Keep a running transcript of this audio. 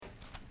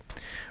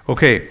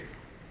Okay,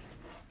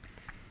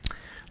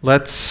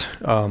 let's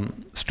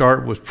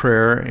start with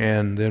prayer,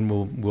 and then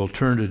we'll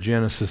turn to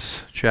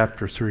Genesis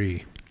chapter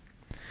 3.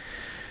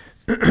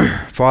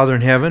 Father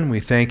in heaven, we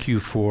thank you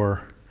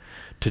for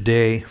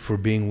today, for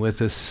being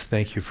with us.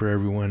 Thank you for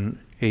everyone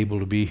able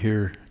to be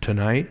here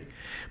tonight.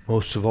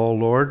 Most of all,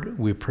 Lord,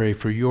 we pray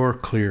for your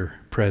clear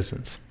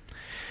presence.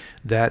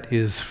 That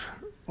is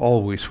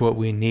always what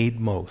we need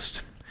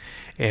most.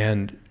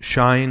 And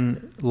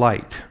shine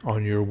light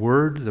on your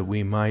word that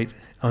we might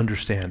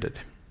understand it.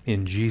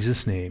 In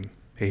Jesus' name,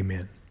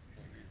 amen.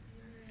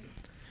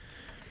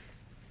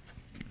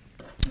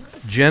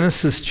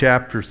 Genesis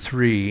chapter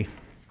 3,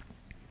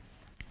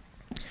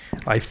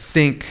 I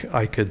think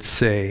I could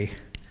say,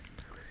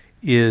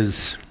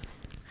 is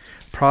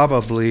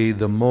probably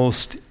the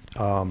most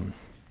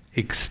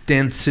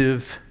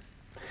extensive,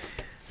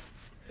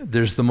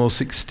 there's the most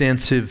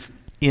extensive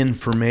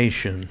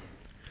information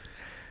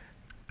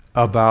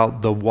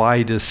about the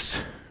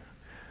widest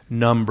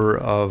number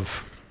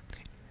of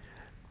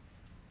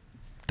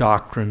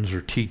doctrines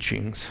or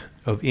teachings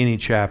of any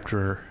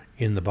chapter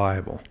in the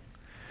Bible.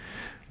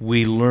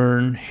 We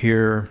learn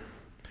here,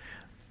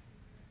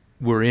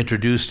 we're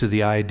introduced to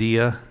the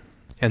idea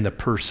and the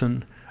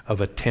person of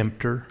a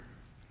tempter.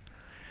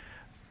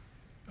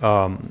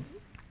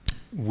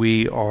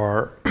 We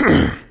are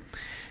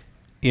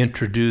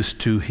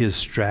introduced to his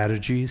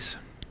strategies,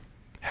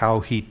 how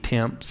he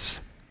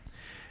tempts,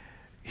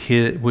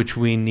 which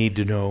we need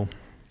to know.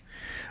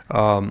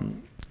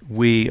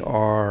 We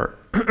are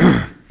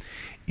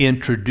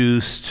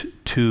introduced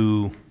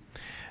to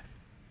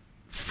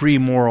free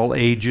moral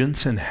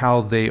agents and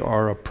how they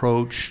are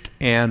approached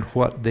and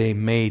what they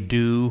may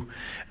do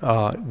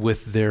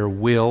with their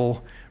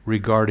will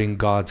regarding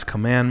God's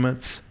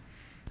commandments.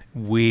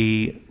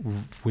 We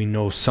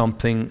know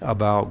something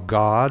about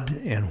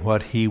God and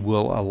what he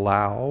will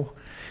allow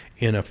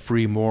in a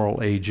free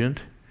moral agent.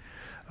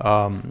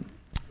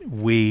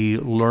 We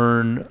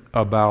learn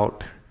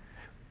about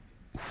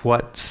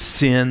what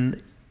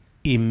sin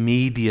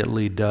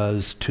immediately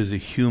does to the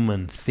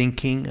human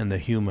thinking and the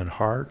human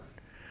heart,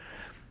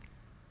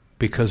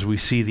 because we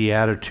see the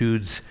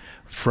attitudes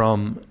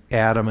from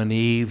Adam and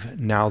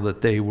Eve now that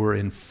they were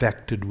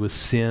infected with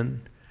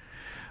sin.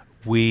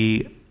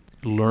 We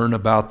learn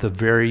about the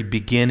very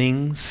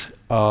beginnings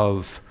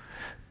of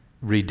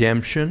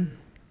redemption.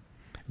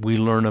 We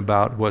learn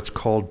about what's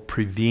called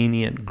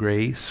prevenient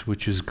grace,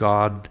 which is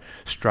God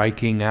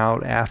striking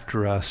out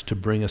after us to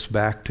bring us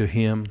back to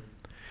him.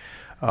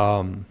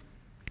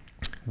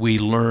 We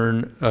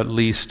learn, at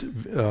least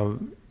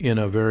in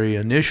a very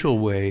initial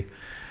way,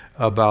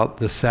 about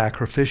the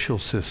sacrificial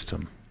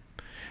system,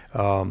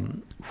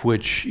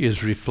 which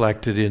is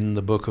reflected in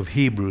the book of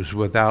Hebrews.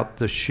 Without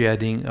the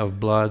shedding of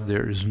blood,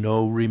 there is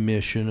no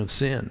remission of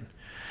sin.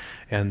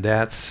 And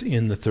that's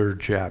in the 3rd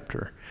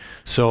chapter.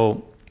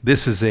 So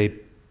this is a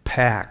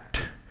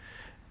packed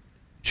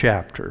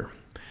chapter.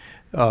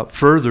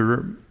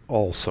 Further,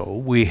 also,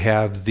 we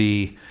have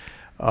the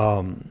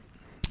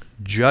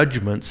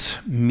judgments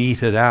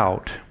meted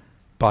out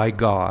by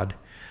God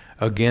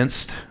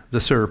against the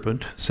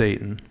serpent,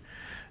 Satan,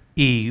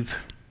 Eve,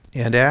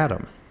 and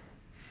Adam.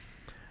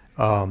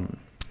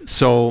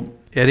 So,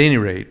 at any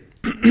rate,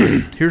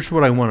 here's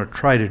what I want to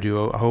try to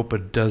do. I hope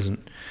it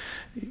isn't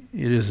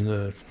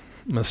a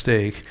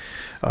mistake.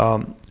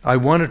 I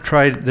want to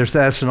try,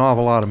 that's an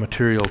awful lot of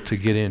material to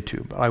get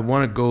into, but I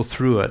want to go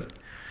through it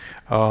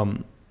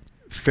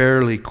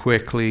fairly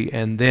quickly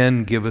and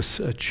then give us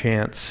a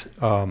chance.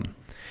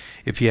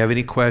 If you have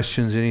any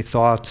questions, any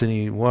thoughts,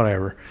 any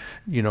whatever,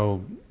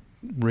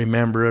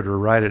 remember it or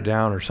write it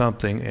down or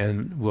something,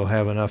 and we'll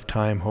have enough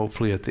time,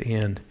 hopefully, at the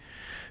end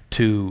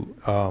to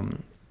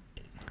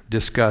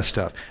discuss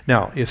stuff.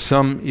 Now,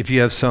 if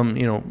you have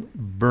some,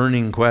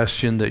 burning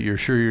question that you're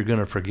sure you're going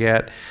to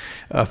forget,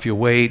 if you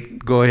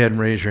wait, go ahead and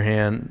raise your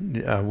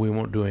hand. We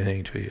won't do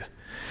anything to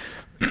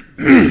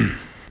you.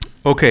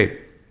 Okay.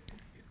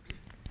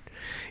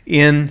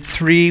 In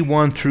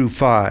 3:1 through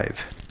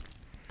 5,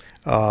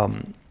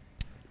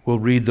 we'll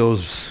read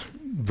those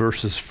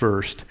verses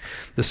first.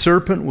 The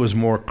serpent was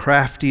more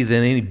crafty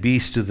than any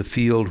beast of the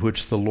field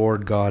which the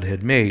Lord God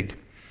had made.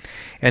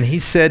 And he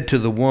said to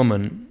the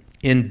woman,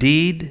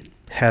 "Indeed,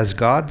 has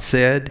God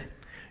said,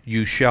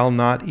 'You shall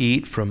not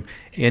eat from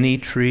any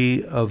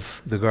tree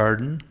of the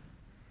garden'?"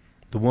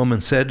 The woman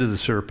said to the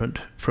serpent,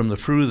 "From the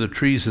fruit of the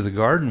trees of the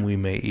garden we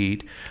may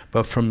eat,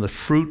 but from the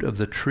fruit of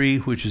the tree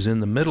which is in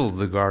the middle of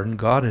the garden,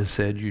 God has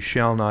said, 'You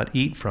shall not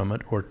eat from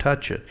it or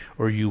touch it,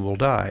 or you will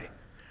die.'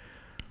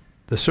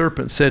 The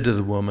serpent said to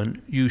the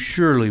woman, 'You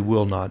surely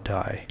will not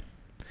die.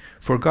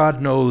 For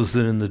God knows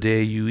that in the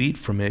day you eat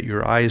from it,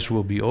 your eyes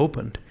will be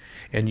opened,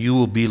 and you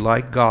will be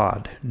like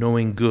God,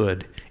 knowing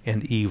good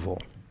and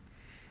evil.'"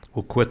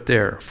 We'll quit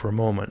there for a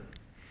moment.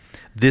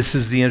 This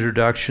is the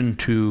introduction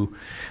to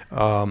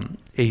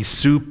a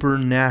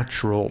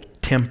supernatural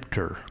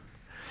tempter.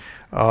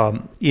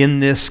 In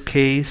this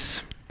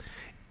case,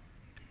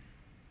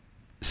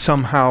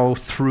 somehow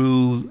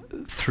through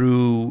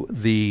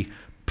the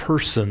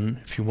person,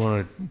 if you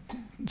want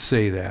to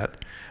say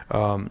that,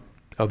 of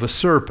a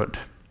serpent.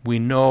 We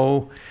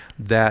know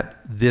that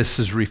this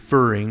is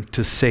referring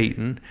to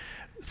Satan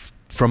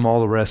from all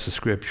the rest of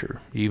Scripture.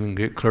 Even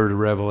get clear to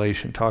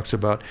Revelation. Talks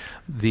about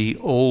the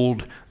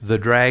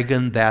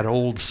dragon, that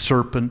old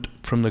serpent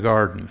from the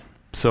garden.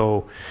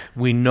 So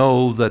we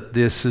know that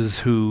this is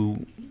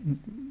who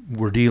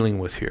we're dealing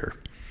with here.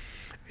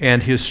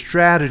 And his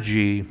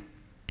strategy,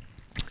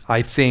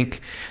 I think,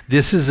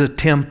 this is a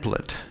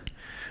template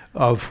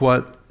of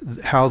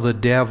how the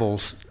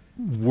devil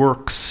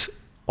works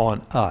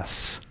on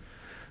us.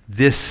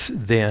 This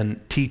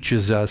then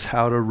teaches us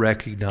how to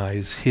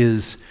recognize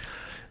his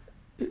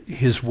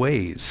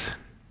ways.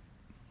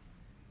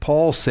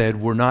 Paul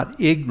said we're not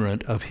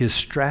ignorant of his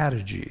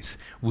strategies.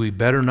 We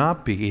better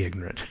not be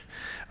ignorant.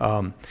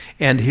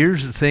 And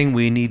here's the thing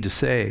we need to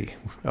say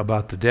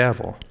about the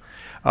devil.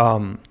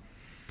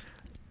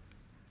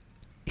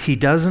 He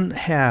doesn't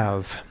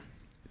have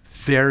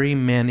very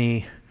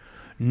many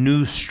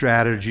new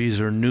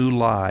strategies or new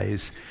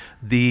lies.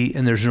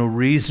 And there's no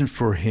reason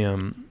for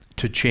him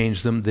to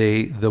change them.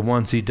 The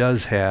ones he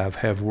does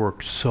have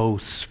worked so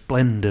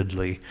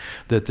splendidly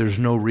that there's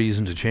no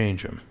reason to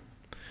change them.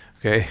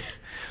 Okay?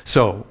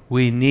 So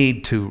we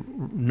need to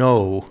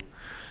know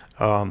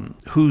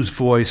whose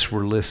voice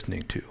we're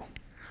listening to.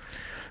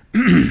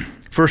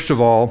 First of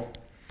all,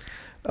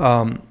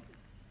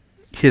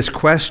 his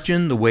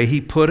question, the way he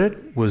put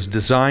it, was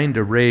designed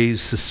to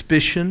raise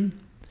suspicion,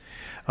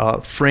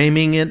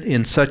 framing it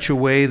in such a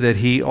way that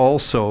he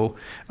also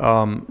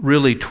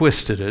really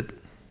twisted it.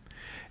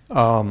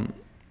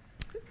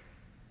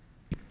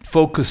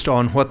 Focused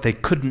on what they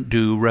couldn't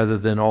do rather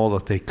than all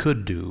that they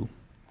could do,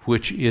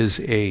 which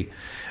is a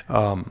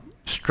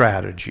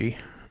strategy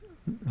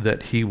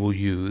that he will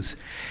use.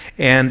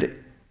 And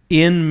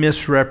in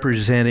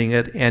misrepresenting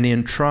it and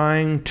in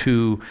trying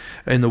to,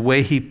 in the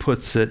way he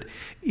puts it,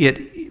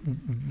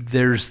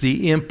 there's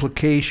the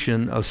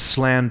implication of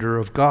slander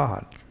of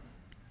God.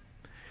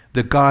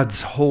 That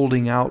God's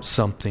holding out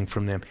something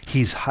from them.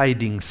 He's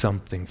hiding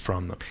something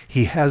from them.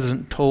 He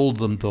hasn't told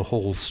them the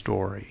whole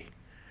story.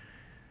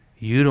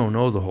 You don't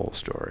know the whole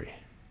story.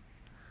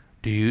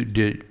 Do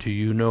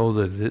you know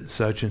that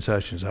such and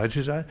such and such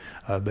is that?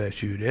 I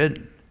bet you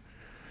didn't.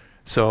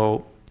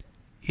 So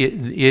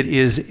it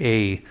is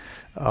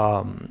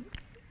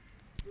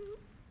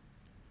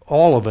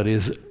all of it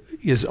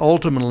is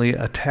ultimately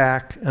an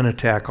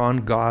attack on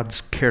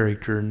God's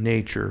character and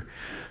nature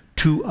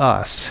to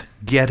us,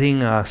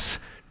 getting us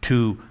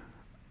to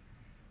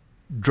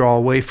draw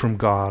away from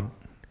God,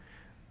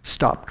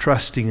 stop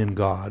trusting in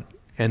God,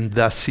 and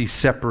thus he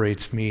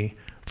separates me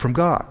from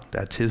God.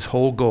 That's his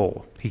whole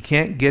goal. He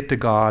can't get to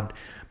God,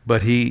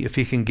 but if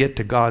he can get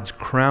to God's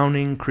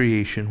crowning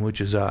creation,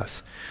 which is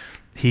us,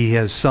 he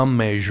has some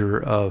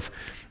measure of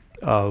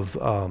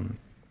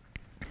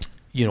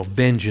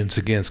vengeance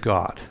against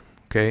God.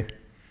 Okay?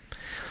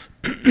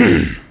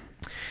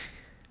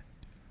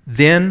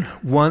 Then,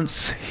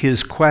 once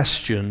his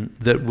question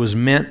that was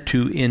meant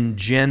to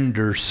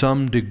engender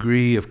some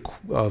degree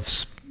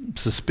of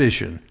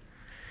suspicion,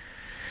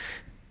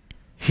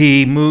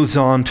 he moves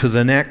on to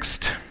the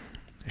next.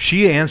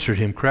 She answered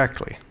him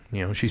correctly.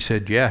 She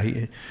said,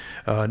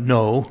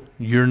 no,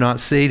 you're not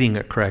stating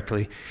it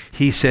correctly.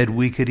 He said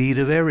we could eat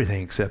of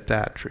everything except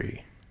that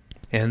tree.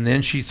 And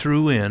then she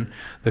threw in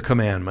the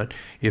commandment,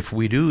 if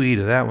we do eat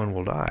of that one,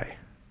 we'll die.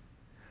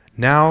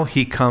 Now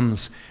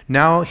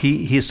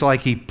he's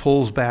like he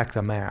pulls back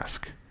the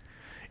mask.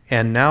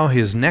 And now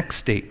his next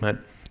statement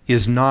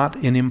is not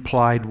an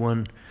implied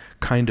one,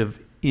 kind of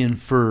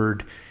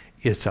inferred.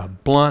 It's a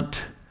blunt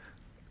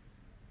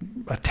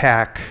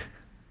attack,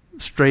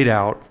 straight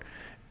out.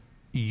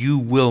 You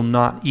will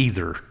not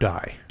either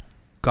die.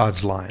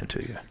 God's lying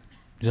to you.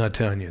 He's not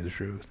telling you the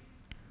truth.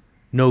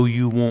 No,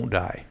 you won't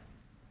die.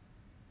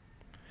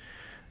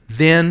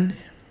 Then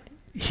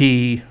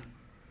he,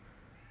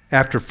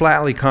 after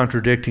flatly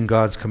contradicting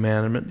God's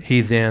commandment,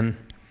 he then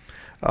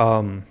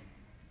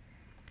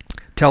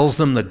tells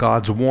them that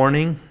God's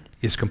warning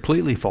is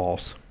completely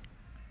false.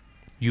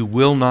 You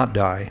will not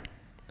die.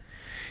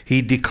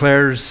 He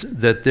declares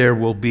that there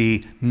will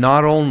be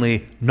not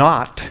only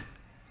not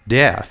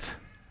death,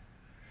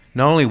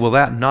 not only will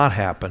that not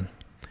happen,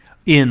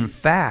 in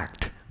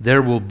fact,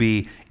 there will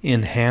be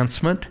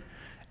enhancement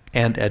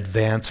and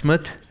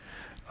advancement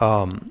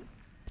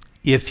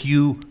if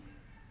you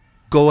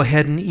go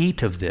ahead and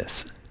eat of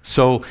this.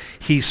 So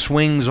he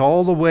swings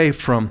all the way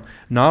from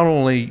not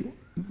only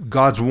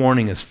God's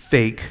warning is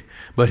fake,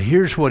 but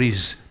here's what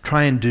he's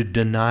trying to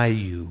deny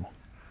you.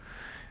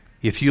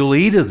 If you'll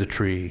eat of the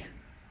tree,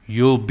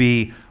 you'll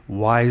be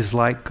wise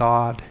like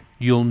God.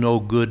 You'll know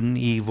good and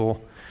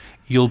evil.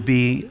 You'll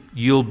be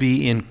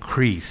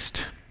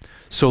increased.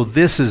 So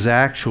this is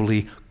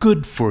actually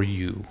good for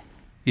you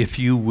if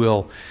you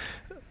will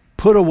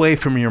put away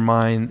from your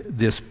mind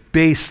this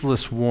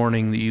baseless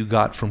warning that you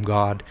got from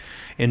God.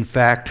 In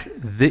fact,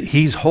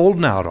 he's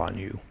holding out on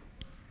you.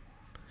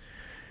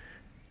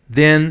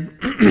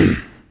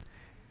 Then,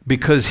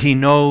 because he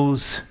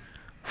knows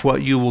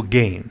what you will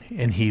gain,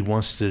 and he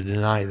wants to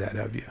deny that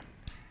of you.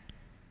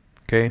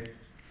 Okay?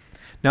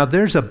 Now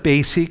there's a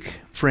basic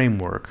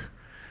framework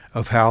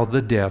of how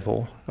the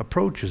devil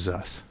approaches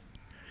us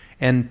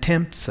and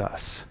tempts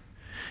us.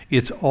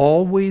 It's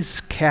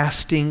always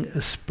casting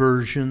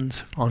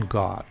aspersions on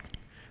God,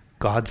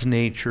 God's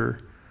nature,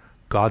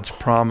 God's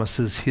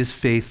promises, his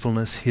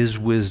faithfulness, his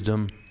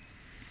wisdom.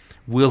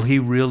 Will he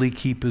really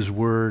keep his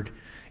word?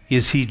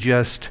 Is he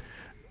just,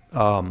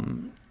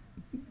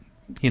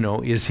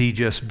 is he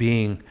just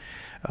being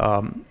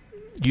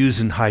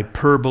using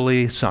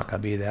hyperbole? It's not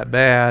going to be that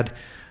bad.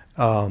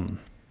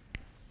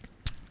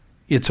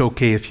 It's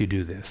okay if you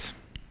do this.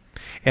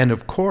 And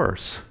of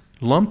course,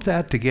 lump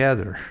that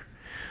together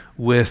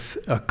with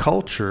a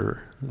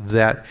culture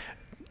that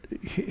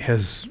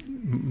has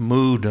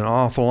moved an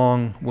awful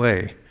long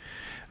way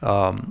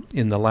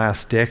in the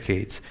last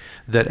decades,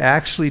 that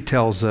actually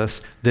tells us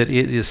that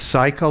it is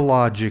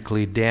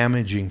psychologically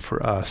damaging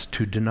for us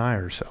to deny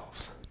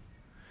ourselves.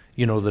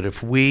 You know, that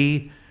if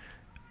we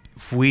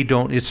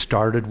don't, it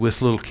started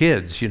with little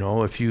kids,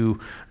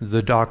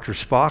 the Dr.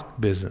 Spock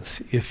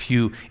business. If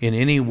you in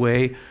any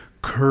way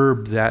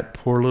curb that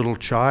poor little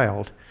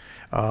child,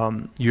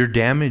 you're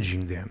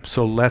damaging them.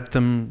 So let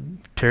them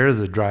tear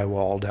the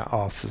drywall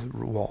off the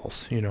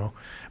walls,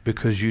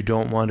 because you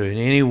don't want to in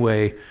any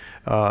way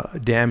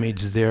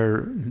damage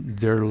their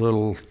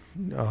little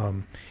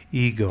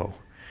ego.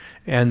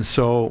 And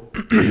so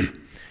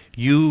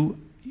you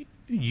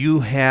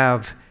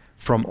have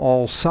from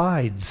all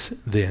sides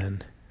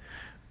then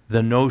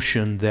the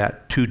notion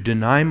that to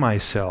deny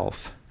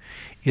myself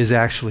is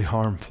actually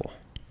harmful.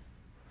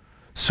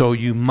 So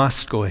you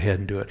must go ahead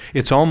and do it.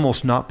 It's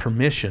almost not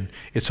permission.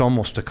 It's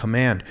almost a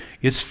command.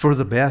 It's for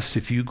the best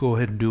if you go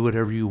ahead and do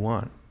whatever you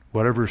want.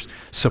 Whatever's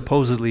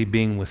supposedly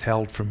being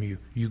withheld from you,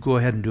 you go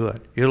ahead and do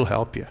it. It'll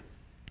help you.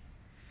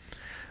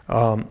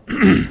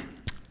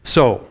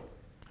 So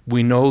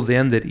we know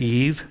then that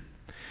Eve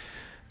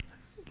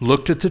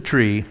looked at the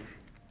tree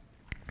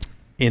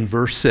in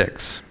verse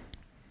 6.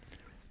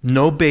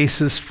 No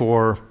basis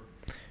for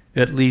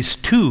at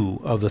least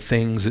two of the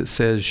things it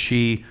says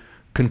she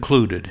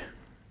concluded.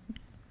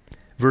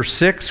 Verse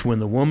 6, when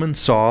the woman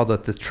saw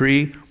that the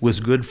tree was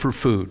good for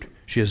food.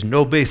 She has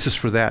no basis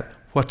for that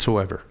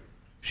whatsoever.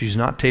 She's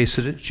not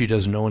tasted it. She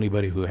doesn't know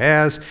anybody who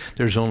has.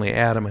 There's only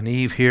Adam and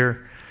Eve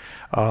here.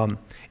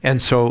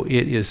 And so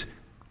it's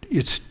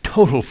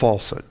total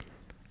falsehood.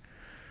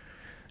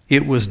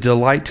 It was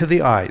delight to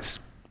the eyes.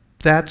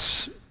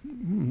 That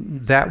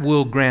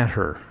will grant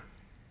her.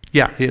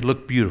 Yeah, it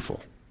looked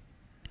beautiful.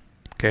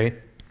 Okay?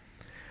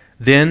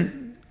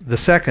 Then the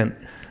second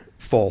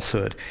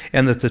falsehood,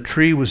 and that the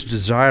tree was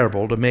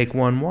desirable to make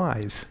one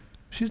wise.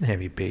 She didn't have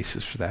any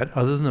basis for that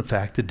other than the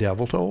fact the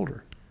devil told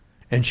her.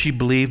 And she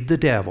believed the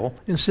devil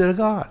instead of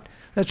God.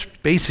 That's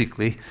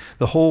basically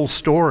the whole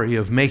story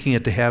of making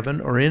it to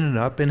heaven or ending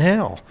up in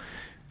hell.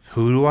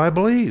 Who do I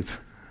believe?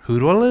 Who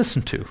do I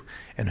listen to?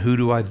 And who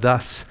do I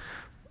thus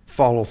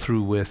follow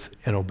through with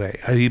and obey?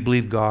 I either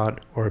believe God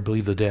or I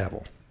believe the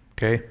devil.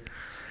 Okay?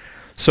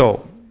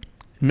 So,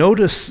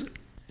 notice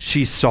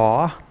she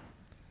saw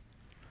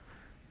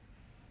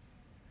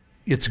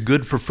it's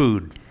good for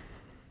food.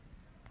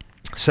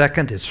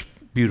 Second, it's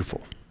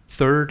beautiful.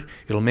 Third,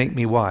 it'll make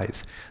me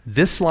wise.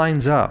 This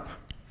lines up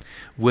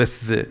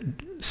with the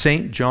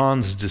St.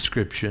 John's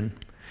description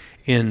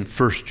in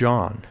 1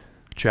 John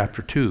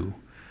chapter 2,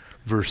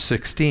 verse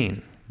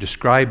 16,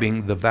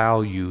 describing the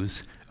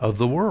values of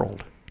the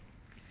world.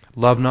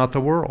 Love not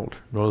the world,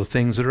 nor the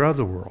things that are of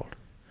the world.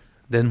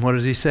 Then what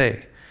does he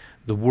say?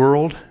 The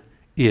world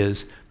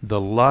is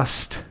the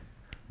lust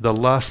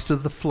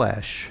of the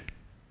flesh,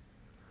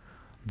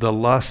 the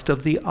lust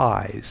of the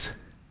eyes,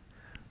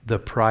 the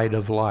pride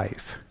of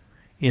life.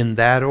 In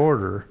that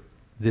order,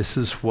 this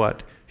is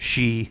what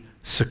she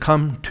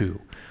succumbed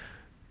to.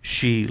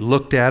 She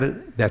looked at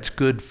it, that's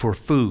good for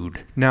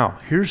food. Now,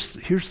 here's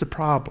the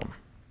problem.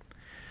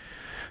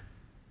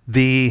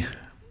 The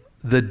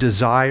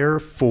desire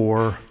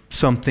for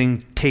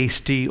something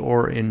tasty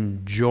or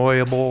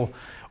enjoyable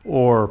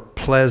or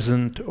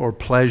pleasant or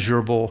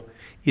pleasurable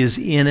is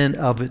in and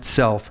of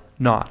itself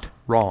not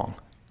wrong.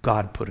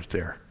 God put it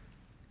there.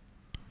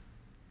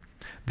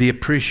 The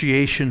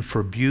appreciation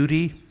for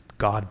beauty,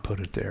 God put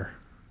it there.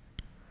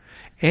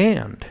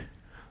 And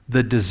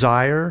the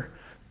desire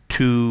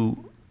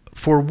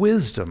for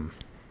wisdom,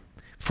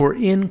 for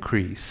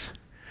increase.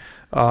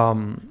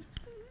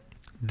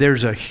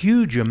 There's a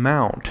huge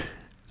amount,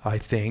 I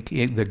think,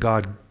 that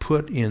God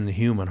put in the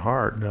human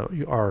heart,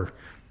 our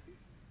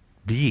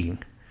being.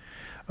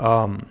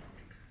 I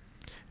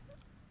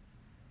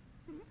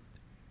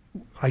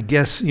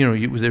guess,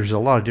 there's a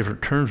lot of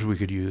different terms we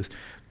could use.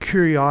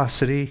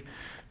 Curiosity,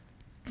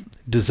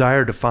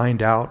 desire to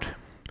find out.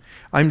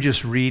 I'm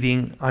just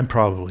reading, I'm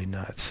probably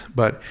nuts,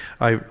 but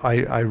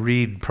I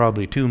read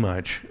probably too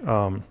much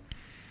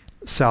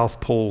South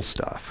Pole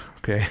stuff,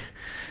 okay?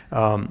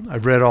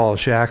 I've read all of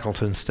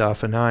Shackleton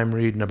stuff, and now I'm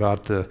reading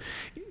about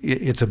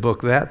it's a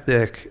book that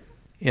thick,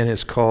 and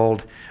it's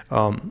called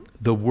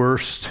The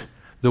Worst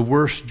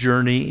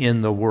Journey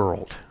in the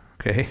World,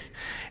 okay?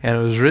 And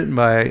it was written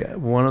by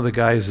one of the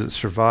guys that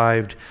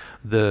survived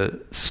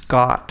the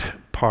Scott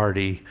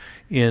Party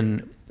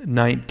in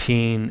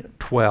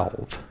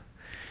 1912,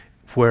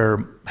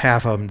 where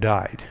half of them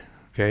died,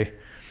 okay?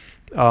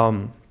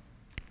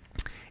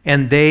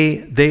 And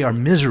they are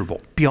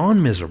miserable,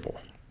 beyond miserable.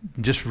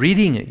 Just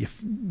reading it,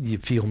 you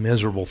feel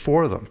miserable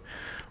for them.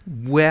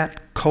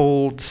 Wet,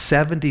 cold,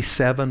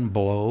 77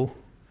 below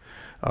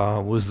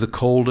was the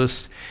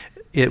coldest.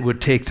 It would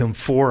take them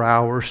 4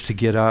 hours to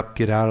get up,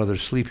 get out of their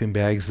sleeping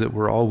bags that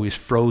were always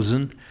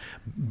frozen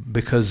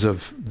because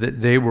of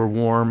they were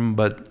warm,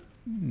 but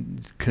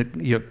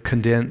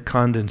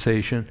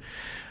condensation.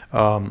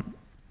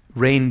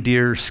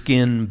 Reindeer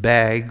skin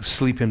bags,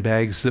 sleeping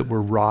bags that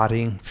were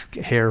rotting,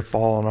 hair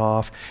falling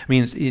off. I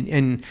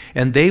mean,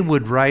 and they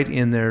would write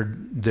in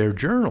their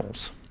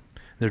journals,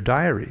 their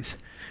diaries.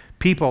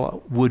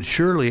 People would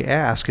surely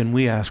ask, and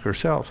we ask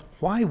ourselves,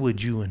 why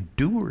would you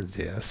endure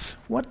this?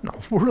 What in the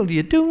world are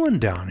you doing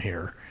down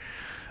here?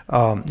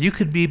 You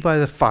could be by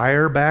the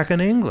fire back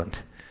in England.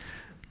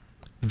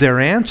 Their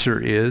answer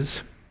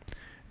is,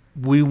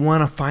 we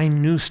want to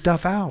find new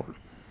stuff out.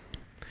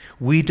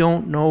 We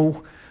don't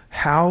know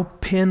how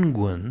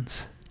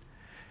penguins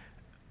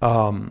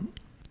can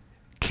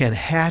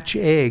hatch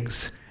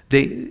eggs.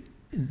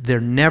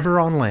 They're never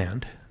on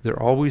land. They're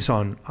always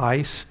on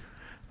ice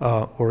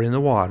or in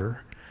the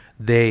water.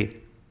 They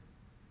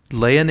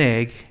lay an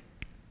egg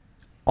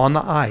on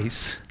the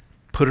ice,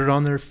 put it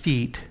on their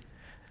feet.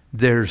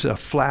 There's a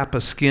flap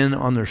of skin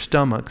on their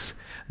stomachs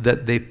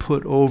that they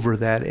put over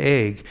that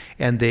egg,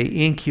 and they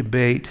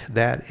incubate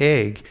that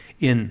egg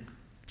in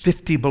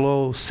 50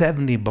 below,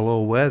 70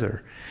 below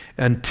weather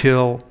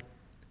until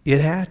it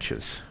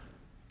hatches.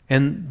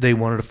 And they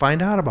wanted to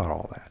find out about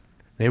all that.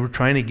 They were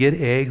trying to get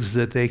eggs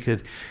that they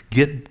could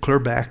get clear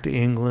back to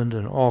England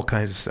and all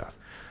kinds of stuff.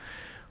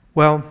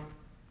 Well,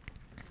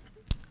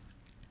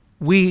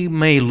 we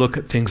may look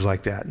at things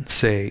like that and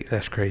say,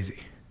 that's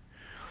crazy.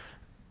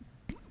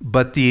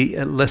 But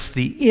unless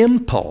the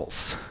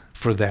impulse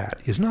for that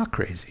is not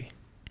crazy.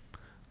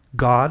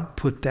 God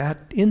put that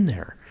in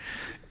there.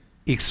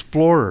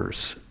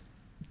 Explorers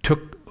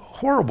took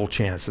horrible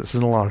chances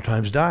and a lot of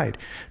times died.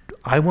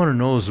 I want to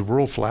know, is the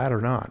world flat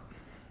or not?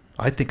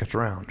 I think it's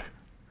round.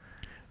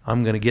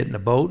 I'm going to get in a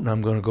boat and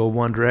I'm going to go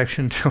one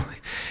direction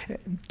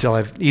till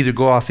I either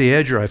go off the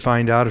edge or I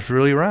find out it's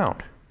really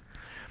round.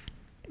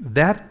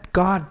 That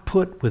God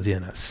put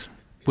within us.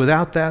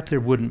 Without that, there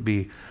wouldn't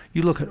be.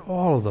 You look at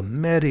all of the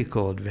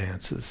medical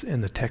advances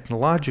and the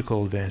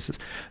technological advances.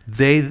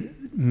 They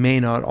may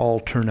not all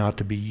turn out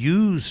to be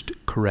used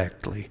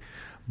correctly,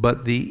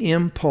 but the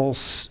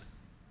impulse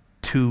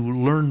to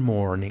learn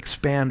more and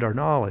expand our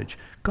knowledge,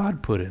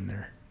 God put in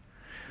there.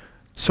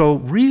 So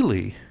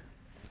really,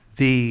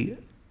 the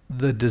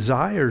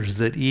desires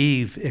that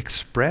Eve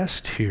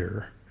expressed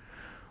here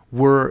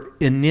were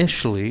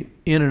initially,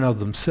 in and of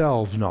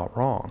themselves, not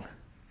wrong.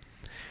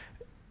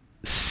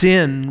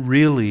 Sin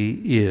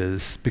really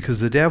is, because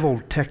the devil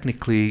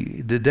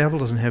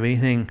doesn't have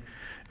anything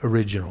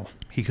original.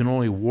 He can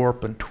only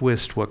warp and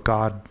twist what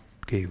God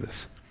gave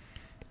us.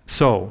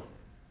 So,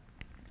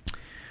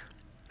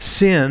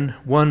 sin,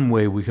 one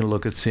way we can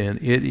look at sin,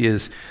 it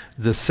is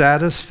the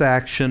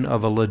satisfaction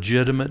of a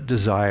legitimate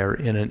desire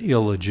in an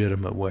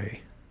illegitimate way.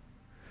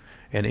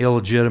 And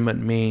illegitimate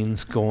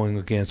means going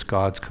against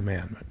God's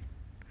commandment.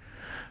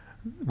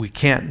 We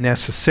can't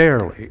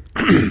necessarily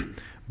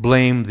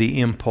blame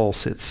the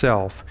impulse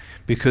itself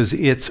because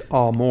it's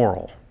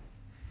amoral,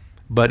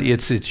 but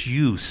it's its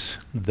use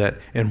that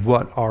and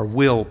what our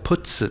will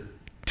puts it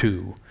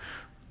to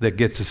that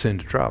gets us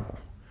into trouble.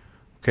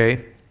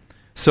 Okay?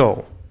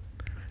 So,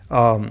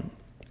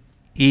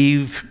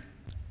 Eve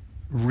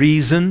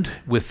reasoned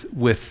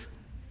with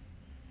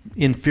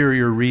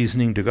inferior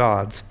reasoning to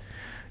God's.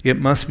 It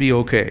must be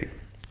okay.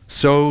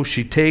 So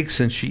she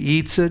takes and she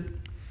eats it.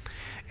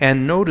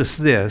 And notice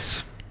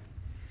this.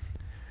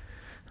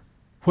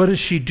 What does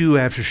she do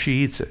after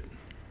she eats it?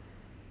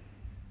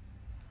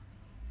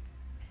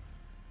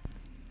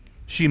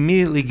 She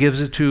immediately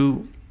gives it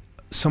to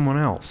someone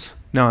else.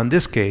 Now, in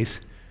this case,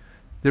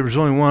 there was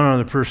only one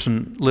other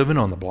person living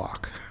on the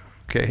block,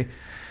 okay?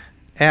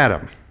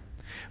 Adam.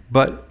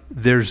 But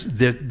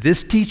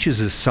this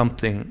teaches us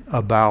something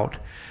about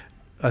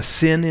a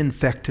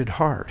sin-infected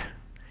heart.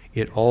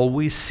 It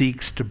always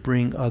seeks to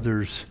bring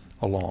others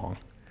along.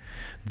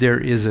 There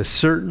is a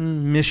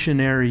certain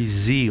missionary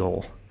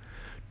zeal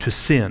to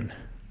sin.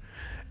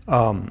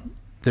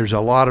 There's a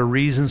lot of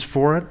reasons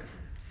for it.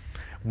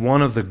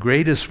 One of the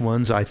greatest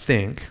ones, I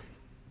think,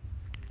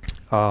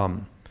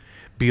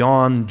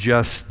 beyond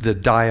just the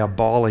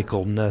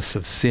diabolicalness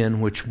of sin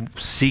which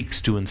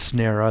seeks to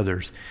ensnare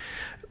others,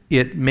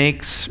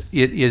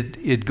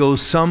 it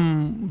goes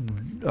some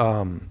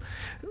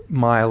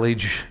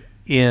mileage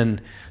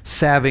in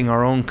salving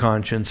our own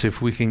conscience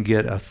if we can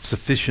get a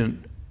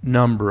sufficient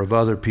number of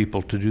other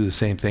people to do the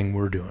same thing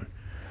we're doing.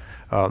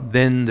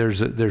 Then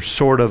there's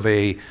sort of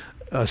a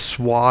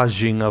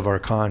assuaging of our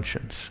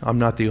conscience. I'm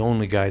not the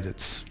only guy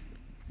that's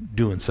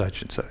doing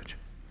such and such.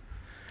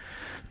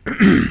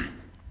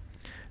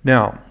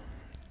 Now,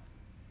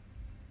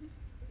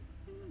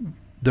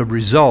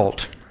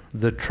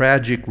 the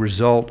tragic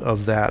result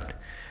of that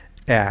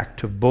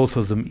act, of both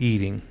of them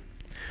eating,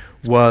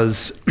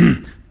 was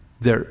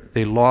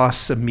they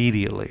lost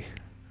immediately.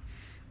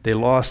 They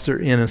lost their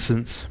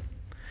innocence.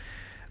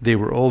 They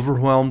were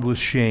overwhelmed with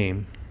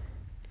shame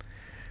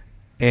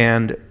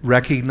and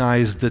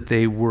recognized that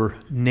they were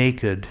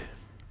naked.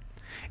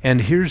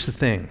 And here's the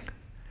thing.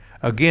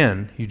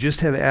 Again, you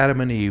just have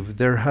Adam and Eve,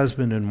 their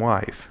husband and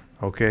wife,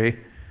 okay?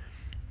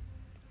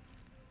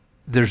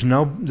 There's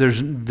not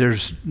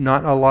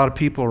a lot of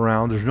people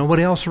around. There's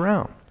nobody else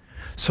around.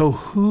 So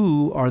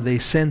who are they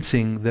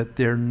sensing that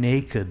they're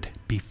naked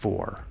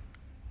before?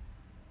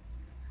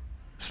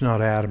 It's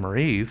not Adam or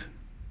Eve.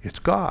 It's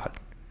God.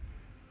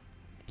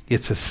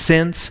 It's a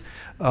sense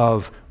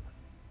of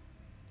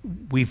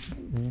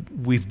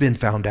we've been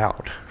found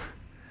out.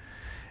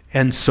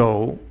 And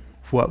so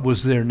what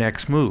was their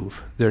next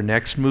move? Their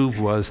next move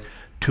was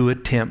to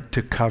attempt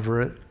to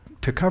cover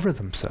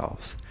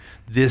themselves.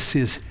 This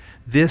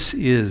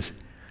is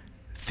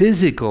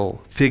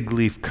physical fig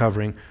leaf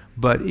covering,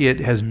 but it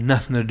has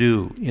nothing to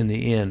do in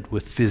the end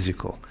with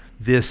physical.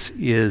 This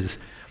is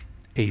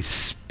a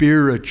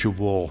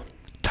spiritual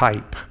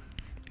type,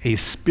 a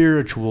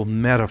spiritual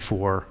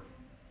metaphor.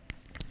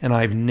 And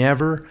I've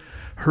never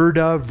heard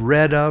of,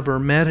 read of, or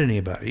met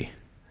anybody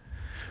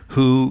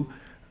who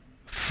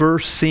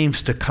first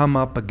seems to come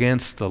up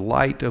against the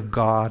light of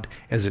God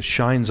as it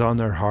shines on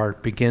their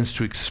heart, begins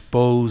to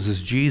expose,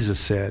 as Jesus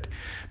said,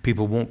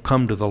 people won't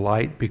come to the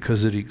light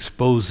because it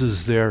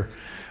exposes their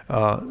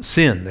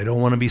sin. They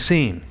don't want to be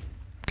seen.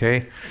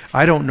 Okay?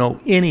 I don't know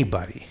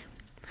anybody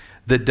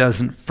that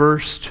doesn't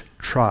first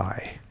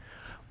try,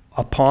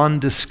 upon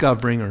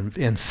discovering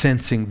and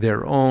sensing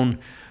their own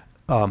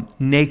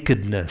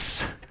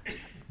nakedness,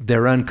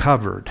 they're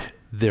uncovered,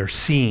 they're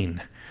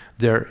seen,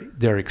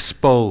 they're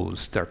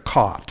exposed, they're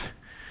caught.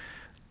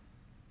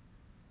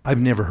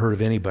 I've never heard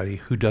of anybody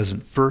who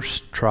doesn't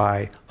first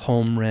try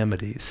home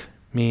remedies,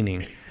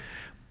 meaning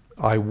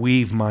I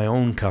weave my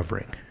own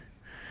covering.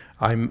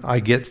 I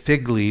get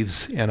fig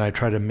leaves and I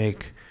try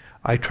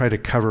to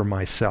cover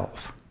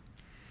myself.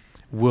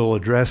 We'll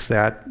address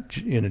that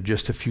in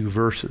just a few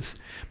verses.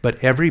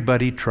 But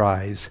everybody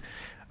tries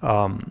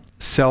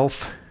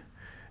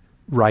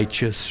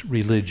self-righteous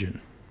religion.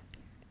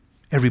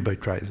 Everybody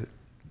tries it.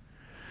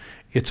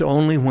 It's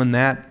only when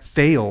that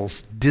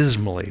fails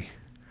dismally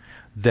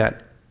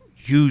that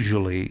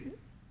usually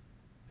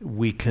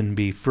we can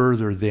be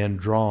further then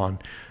drawn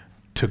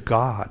to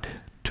God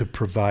to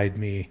provide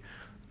me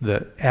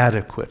the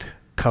adequate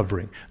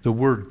covering. The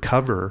word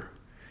cover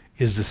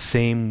is the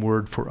same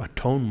word for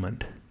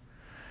atonement.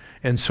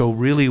 And so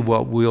really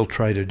what we'll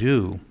try to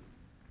do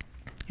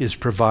is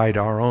provide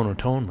our own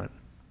atonement.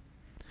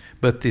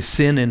 But the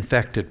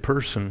sin-infected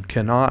person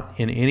cannot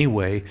in any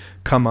way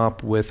come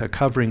up with a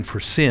covering for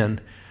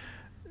sin.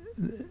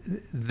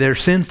 They're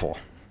sinful.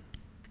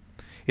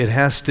 It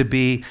has to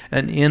be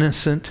an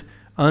innocent,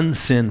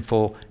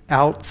 unsinful,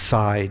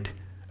 outside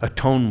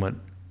atonement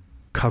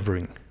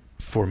covering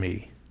for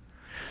me.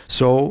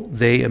 So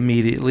they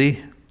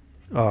immediately,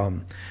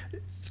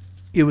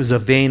 it was a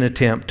vain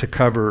attempt to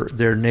cover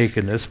their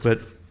nakedness, but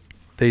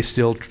they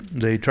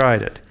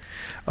tried it.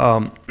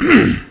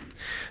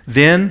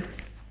 Then,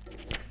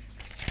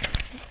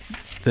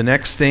 the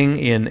next thing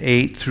in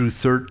 8 through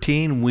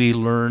 13, we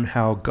learn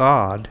how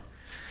God,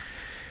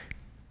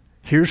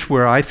 here's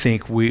where I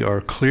think we are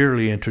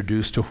clearly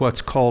introduced to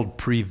what's called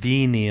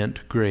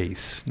prevenient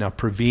grace. Now,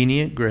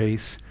 prevenient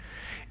grace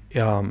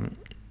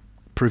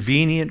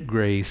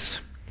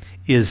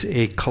is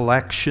a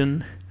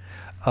collection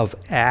of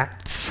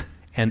acts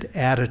and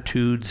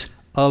attitudes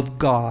of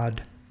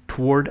God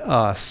toward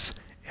us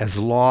as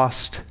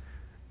lost,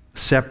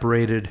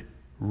 separated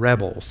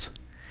rebels.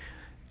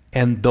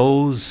 And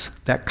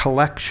that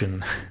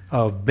collection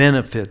of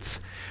benefits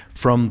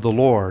from the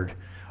Lord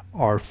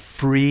are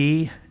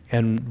free,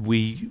 and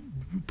we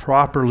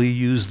properly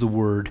use the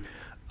word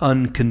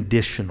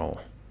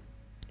unconditional.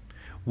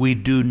 We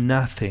do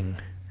nothing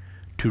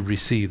to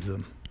receive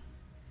them.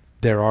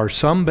 There are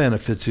some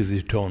benefits of the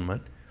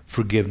atonement: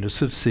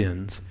 forgiveness of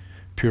sins,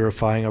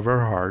 purifying of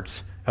our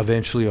hearts,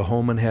 eventually a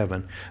home in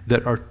heaven,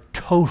 that are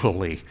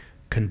totally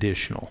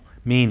conditional,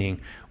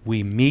 meaning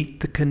we meet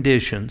the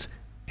conditions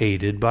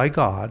aided by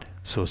God,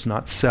 so it's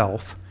not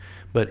self,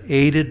 but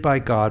aided by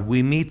God,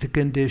 we meet the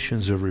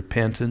conditions of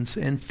repentance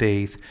and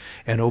faith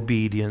and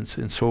obedience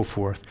and so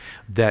forth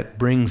that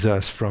brings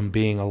us from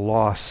being a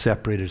lost,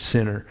 separated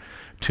sinner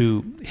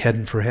to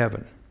heading for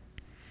heaven.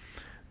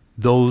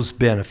 Those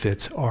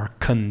benefits are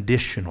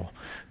conditional.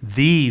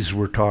 These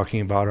we're talking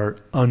about are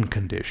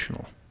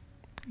unconditional.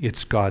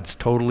 It's God's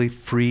totally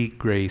free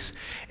grace,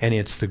 and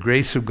it's the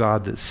grace of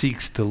God that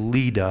seeks to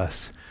lead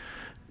us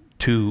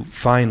to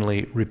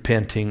finally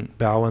repenting,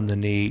 bowing the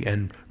knee,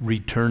 and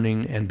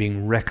returning and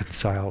being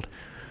reconciled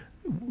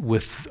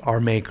with our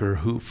Maker,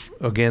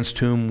 against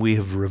whom we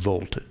have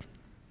revolted.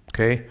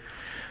 Okay?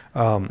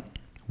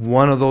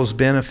 One of those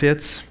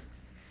benefits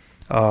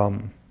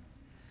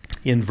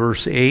In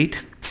verse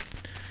 8,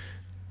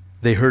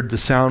 they heard the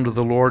sound of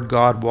the Lord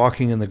God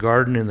walking in the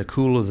garden in the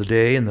cool of the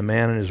day, and the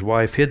man and his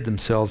wife hid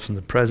themselves from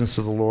the presence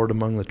of the Lord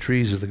among the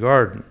trees of the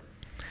garden.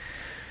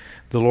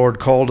 The Lord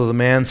called to the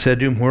man, said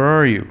to him, "Where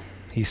are you?"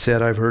 He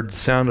said, "I've heard the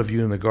sound of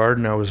you in the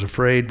garden. I was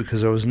afraid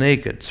because I was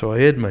naked, so I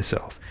hid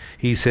myself."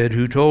 He said,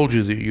 "Who told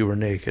you that you were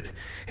naked?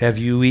 Have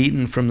you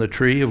eaten from the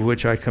tree of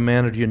which I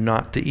commanded you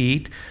not to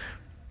eat?"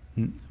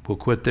 We'll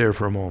quit there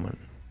for a moment.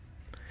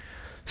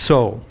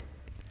 So,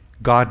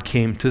 God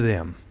came to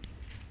them.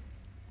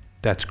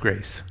 That's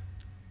grace.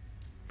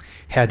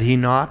 Had he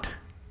not,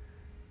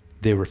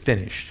 they were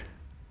finished.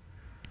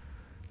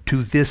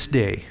 To this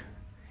day,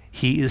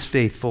 he is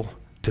faithful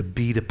to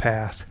beat a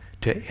path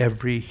to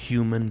every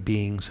human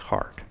being's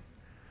heart.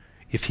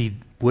 If he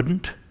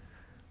wouldn't,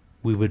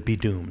 we would be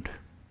doomed.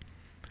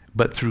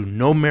 But through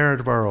no merit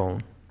of our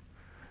own,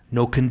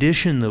 no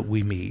condition that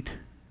we meet,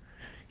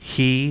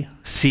 he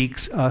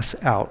seeks us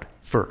out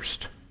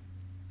first.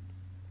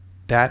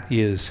 That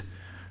is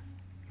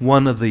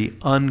one of the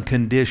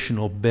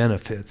unconditional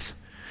benefits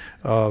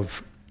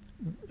of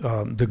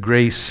the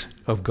grace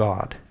of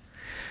God.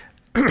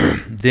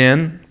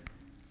 Then,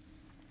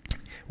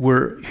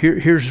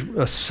 here's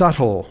a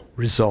subtle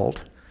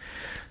result.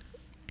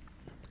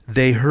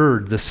 They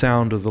heard the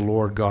sound of the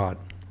Lord God.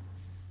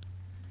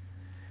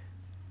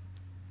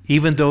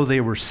 Even though they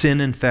were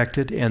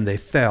sin-infected and they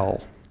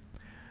fell,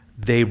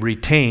 they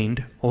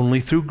retained,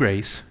 only through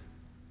grace,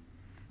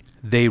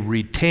 they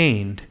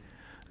retained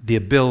the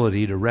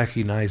ability to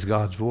recognize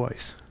God's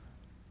voice.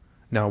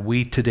 Now,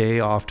 we today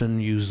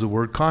often use the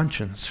word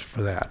conscience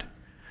for that.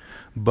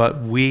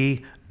 But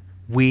we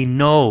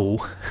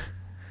know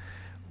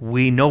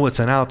it's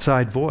an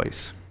outside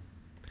voice.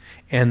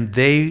 And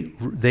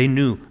they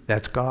knew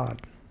that's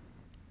God.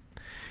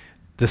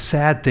 The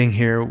sad thing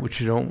here,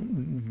 which you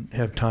don't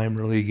have time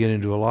really to get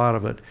into a lot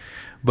of it,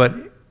 but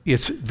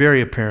it's very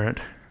apparent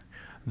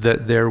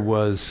that there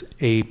was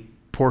a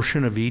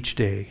portion of each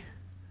day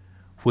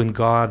when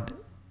God,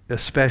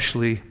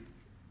 especially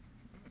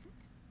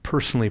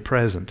personally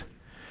present,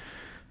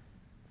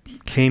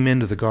 came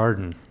into the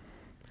garden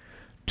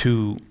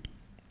to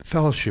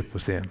fellowship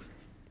with them.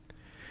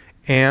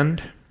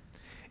 And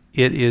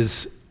it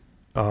is,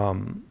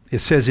 it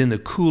says in the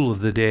cool of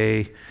the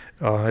day,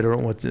 I don't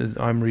know what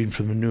I'm reading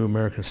from the New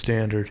American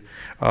Standard.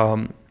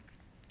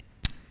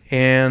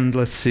 And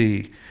let's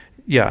see.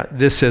 Yeah,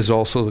 this says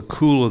also the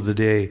cool of the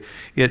day.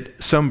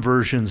 Some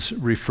versions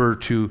refer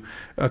to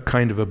a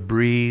kind of a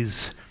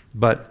breeze,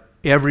 but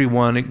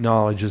everyone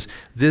acknowledges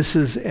this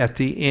is at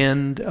the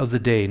end of the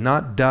day,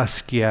 not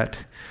dusk yet,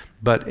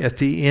 but at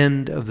the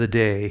end of the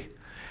day,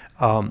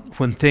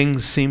 when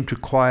things seem to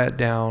quiet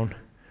down,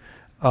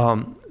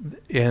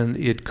 and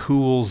it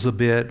cools a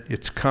bit,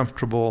 it's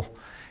comfortable,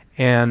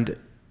 and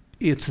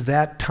it's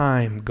that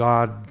time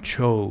God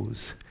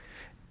chose,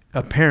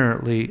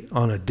 apparently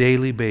on a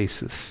daily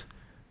basis,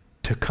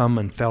 to come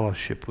and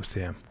fellowship with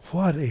them.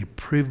 What a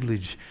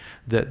privilege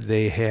that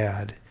they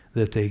had,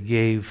 that they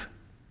gave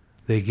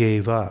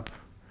up.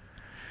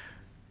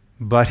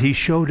 But he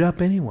showed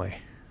up anyway.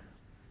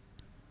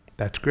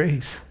 That's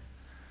grace.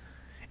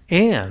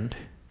 And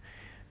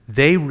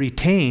they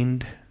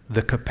retained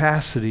the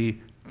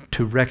capacity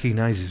to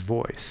recognize his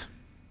voice.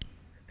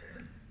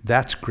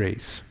 That's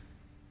grace.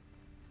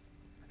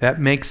 That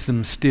makes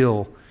them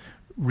still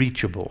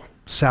reachable,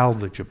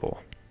 salvageable.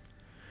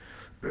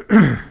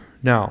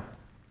 Now,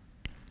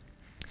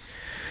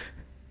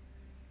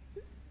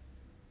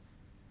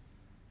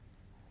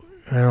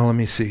 well, let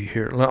me see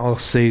here. I'll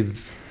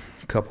save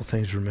a couple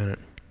things for a minute.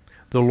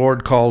 The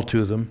Lord called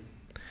to them,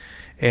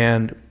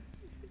 and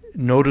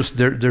notice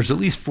there's at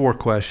least 4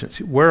 questions.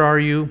 Where are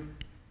you?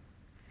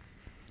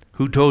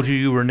 Who told you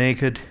you were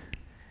naked?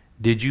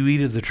 Did you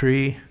eat of the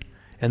tree?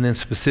 And then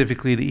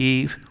specifically to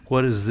Eve,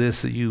 what is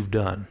this that you've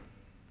done?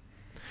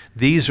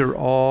 These are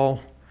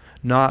all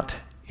not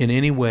in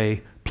any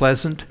way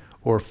pleasant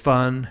or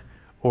fun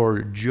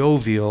or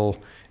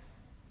jovial.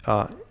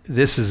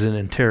 This is an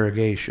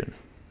interrogation,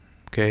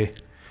 okay?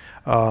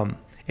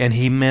 And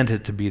he meant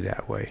it to be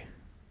that way.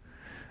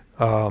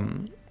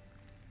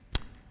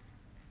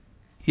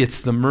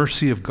 It's the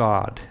mercy of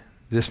God.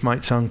 This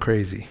might sound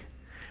crazy,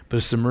 but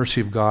it's the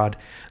mercy of God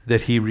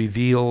that he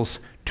reveals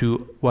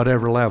to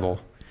whatever level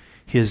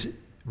his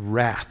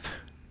wrath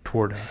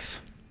toward us.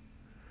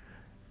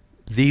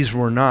 These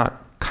were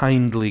not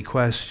kindly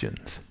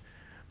questions.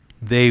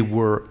 They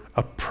were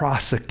a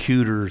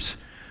prosecutor's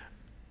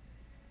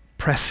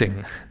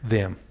pressing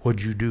them.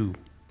 What'd you do?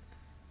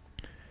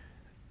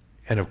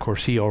 And of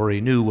course, he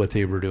already knew what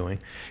they were doing.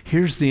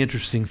 Here's the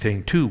interesting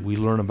thing, too. We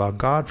learn about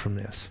God from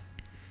this.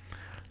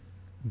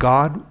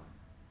 God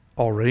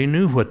already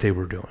knew what they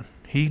were doing.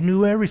 He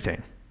knew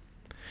everything.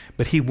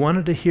 But he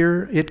wanted to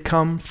hear it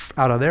come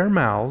out of their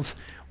mouths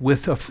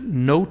with a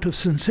note of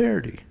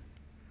sincerity.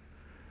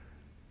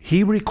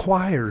 He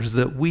requires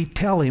that we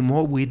tell him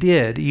what we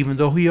did, even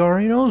though he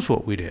already knows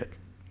what we did.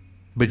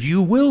 But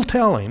you will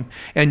tell him,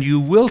 and you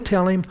will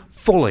tell him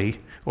fully,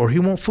 or he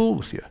won't fool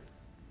with you.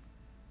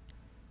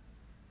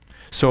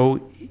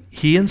 So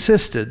he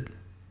insisted,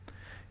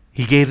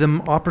 he gave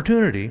them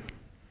opportunity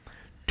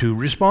to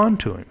respond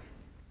to him.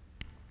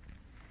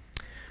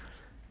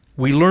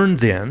 We learned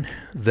then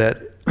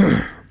that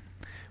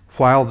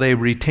while they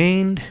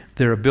retained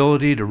their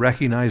ability to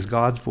recognize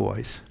God's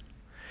voice,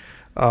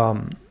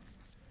 and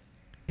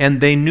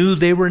they knew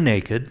they were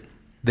naked,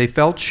 they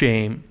felt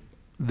shame,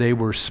 they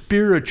were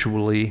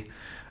spiritually,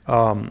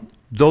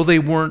 though they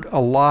weren't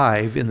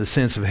alive in the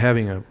sense of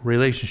having a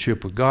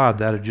relationship with God,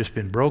 that had just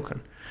been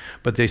broken.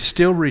 But they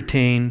still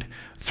retained,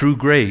 through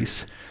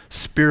grace,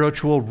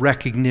 spiritual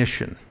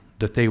recognition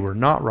that they were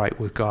not right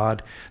with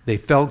God. They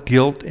felt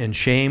guilt and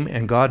shame,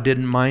 and God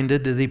didn't mind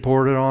it, and He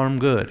poured it on them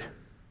good.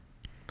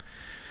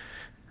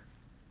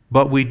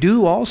 But we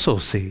do also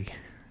see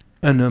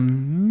an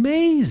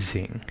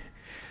amazing,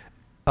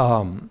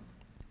 an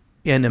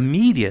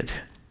immediate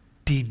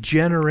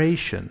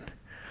degeneration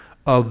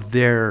of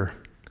their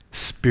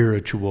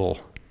spiritual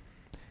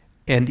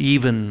and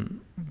even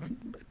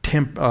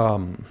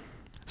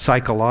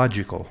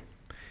psychological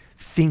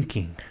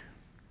thinking.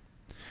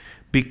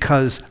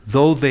 Because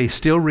though they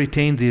still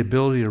retained the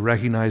ability to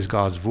recognize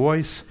God's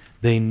voice,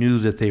 they knew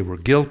that they were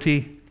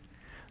guilty,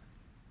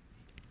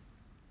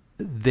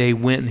 they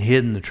went and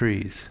hid in the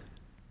trees,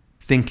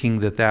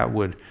 thinking that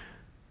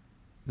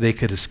they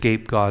could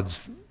escape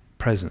God's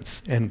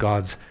presence and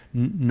God's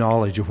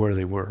knowledge of where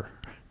they were.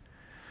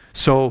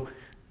 So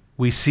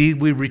we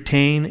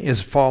retain,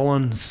 as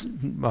fallen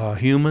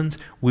humans,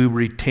 we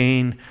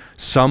retain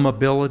some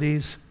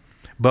abilities,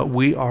 but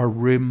we are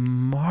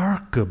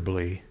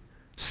remarkably,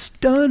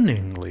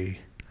 stunningly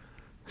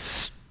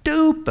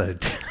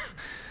stupid.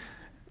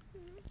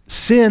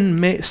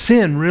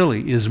 Sin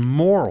really is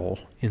moral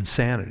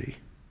insanity.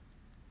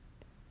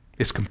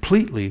 It's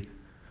completely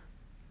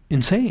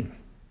insane.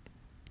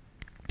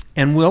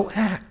 And will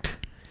act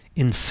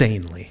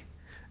insanely.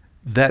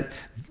 That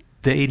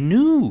they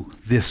knew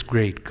this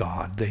great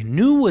God. They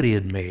knew what He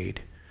had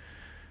made.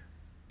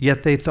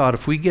 Yet they thought,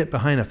 if we get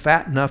behind a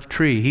fat enough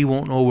tree, He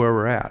won't know where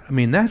we're at. I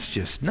mean, that's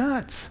just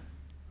nuts.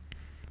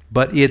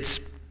 But it's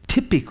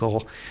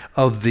typical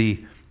of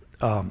the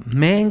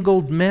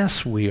mangled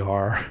mess we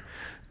are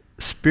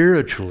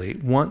spiritually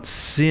once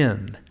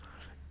sin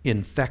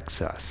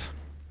infects us.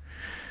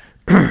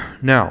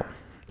 Now,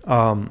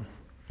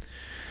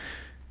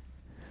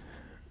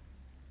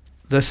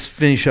 let's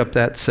finish up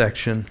that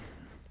section.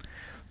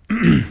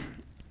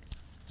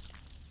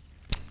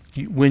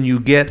 When you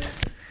get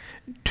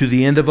to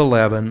the end of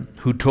 11,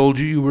 who told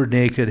you you were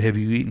naked, have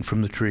you eaten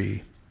from the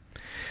tree?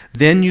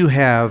 Then you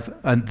have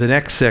the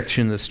next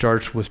section that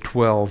starts with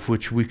 12,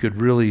 which we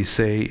could really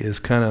say is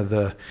kind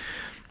of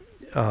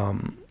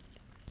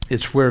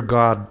it's where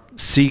God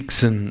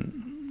seeks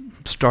and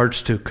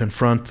starts to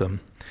confront them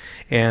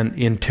and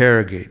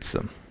interrogates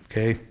them.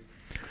 Okay?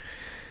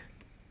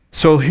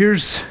 So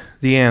here's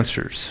the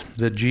answers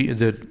that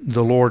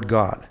the Lord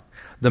got.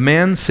 The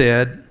man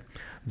said,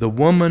 "The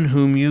woman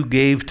whom you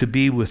gave to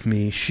be with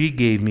me, she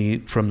gave me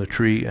from the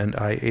tree and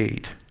I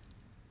ate."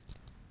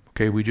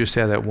 Okay, we just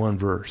had that one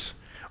verse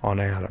on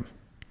Adam.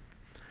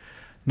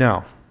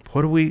 Now,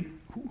 what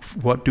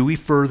do we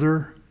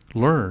further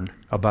learn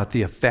about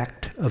the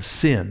effect of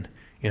sin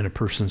in a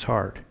person's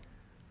heart?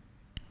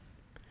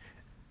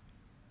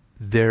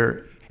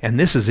 And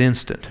this is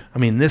instant. I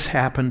mean, this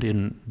happened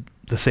in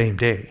the same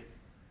day.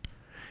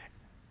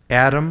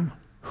 Adam,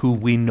 who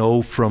we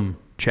know from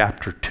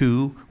chapter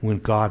 2, when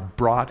God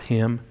brought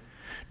him.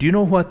 Do you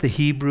know what the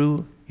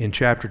Hebrew in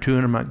chapter 2,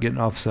 and I'm not getting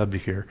off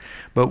subject here,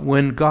 but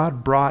when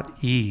God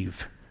brought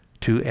Eve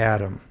to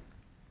Adam,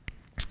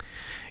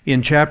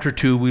 in chapter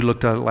 2, we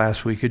looked at it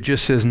last week, it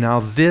just says, "Now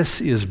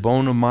this is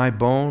bone of my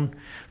bone,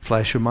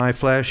 flesh of my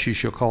flesh, she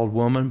shall call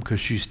woman, because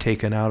she's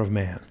taken out of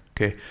man."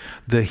 Okay,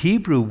 the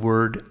Hebrew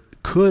word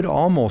could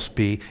almost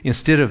be,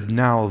 instead of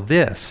 "now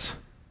this,"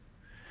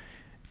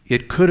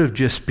 it could have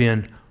just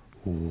been,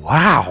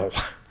 "Wow."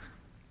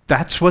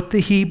 That's what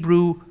the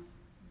Hebrew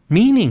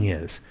meaning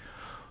is.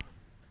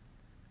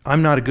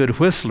 I'm not a good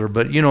whistler,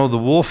 but you know, the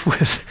wolf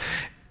was,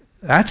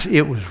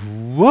 it was,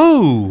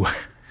 whoa.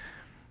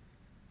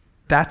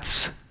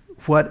 That's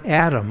what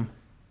Adam,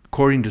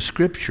 according to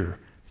Scripture,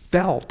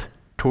 felt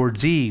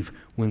towards Eve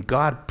when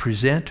God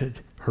presented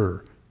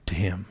her to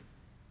him.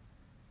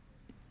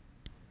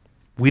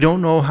 We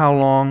don't know how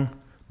long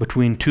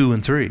between 2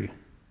 and 3,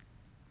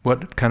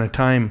 what kind of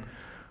time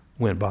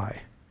went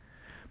by.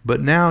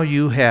 But now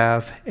you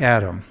have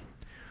Adam,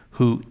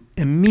 who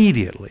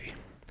immediately,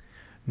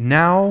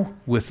 now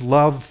with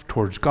love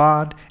towards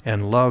God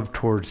and love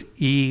towards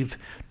Eve,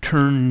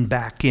 turned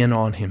back in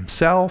on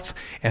himself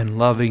and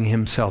loving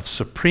himself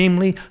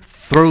supremely,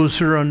 throws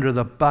her under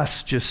the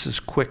bus just as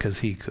quick as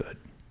he could.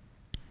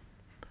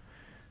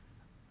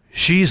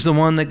 She's the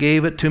one that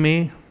gave it to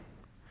me.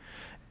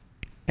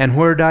 And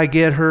where did I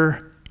get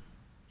her?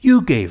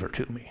 You gave her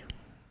to me.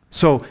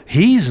 So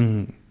he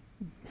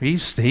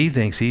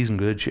thinks he's in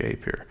good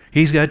shape here.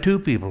 He's got 2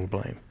 people to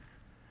blame.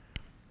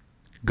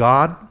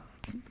 God,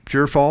 it's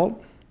your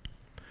fault,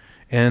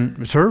 and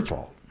it's her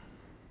fault.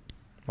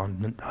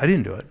 I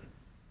didn't do it.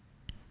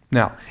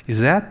 Now, is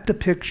that the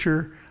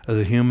picture of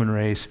the human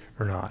race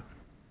or not?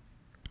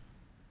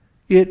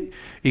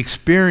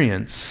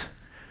 Experience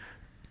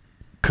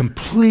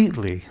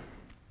completely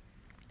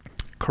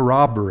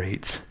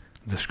corroborates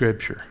the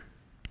Scripture.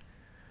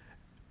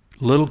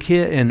 Little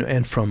kid,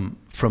 and from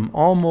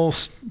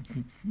almost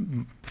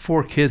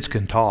before kids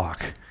can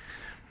talk,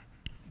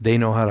 they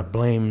know how to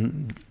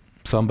blame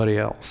somebody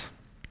else.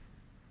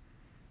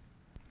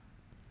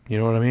 You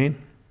know what I mean?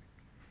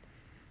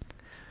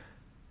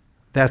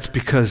 That's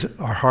because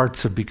our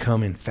hearts have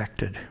become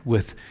infected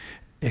with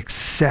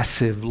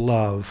excessive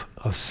love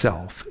of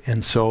self.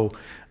 And so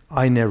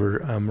I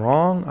never am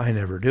wrong, I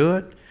never do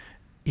it.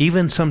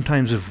 Even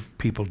sometimes if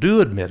people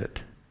do admit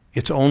it,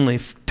 it's only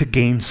to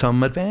gain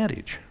some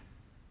advantage.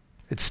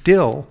 It's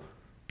still,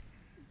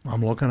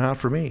 I'm looking out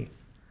for me.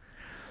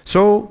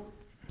 So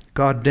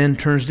God then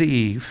turns to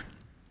Eve.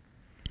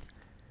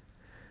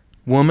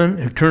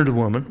 Turned to the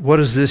woman,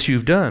 what is this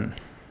you've done?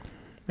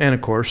 And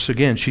of course,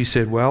 again, she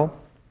said, well,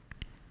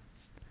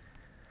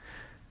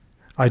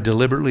 I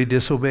deliberately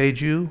disobeyed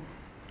you,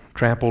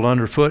 trampled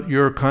underfoot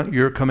your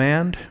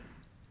command,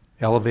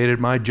 elevated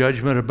my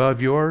judgment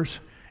above yours,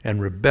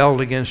 and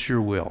rebelled against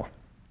your will.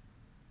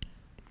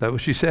 Is that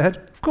what she said?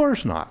 Of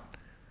course not.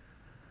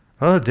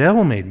 Oh, the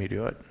devil made me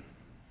do it.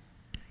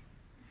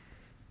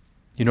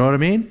 You know what I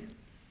mean?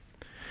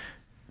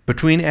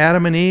 Between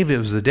Adam and Eve, it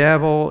was the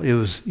devil. It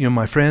was,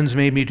 my friends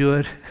made me do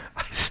it.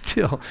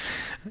 I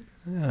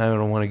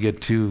don't want to get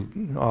too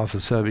off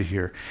the subject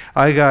here.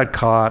 I got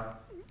caught.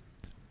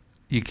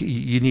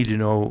 You need to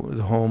know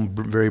the home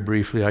very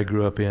briefly I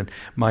grew up in.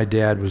 My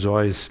dad was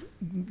always,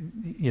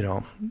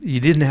 you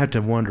didn't have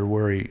to wonder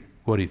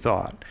what he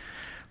thought.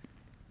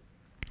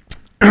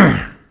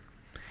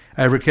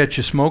 I ever catch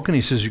you smoking?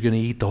 He says, you're going to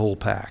eat the whole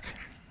pack.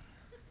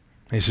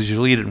 He says,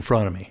 you'll eat it in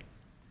front of me.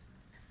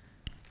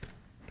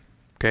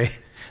 Okay?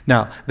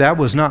 Now, that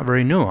was not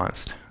very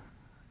nuanced,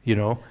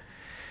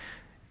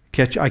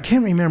 I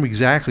can't remember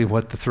exactly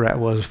what the threat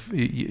was,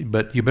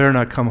 but you better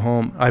not come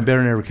home. I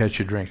better never catch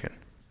you drinking.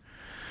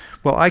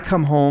 Well, I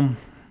come home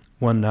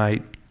one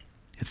night,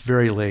 it's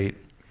very late,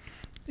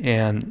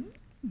 and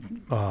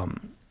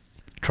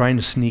trying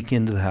to sneak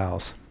into the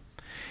house.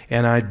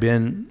 And I'd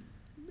been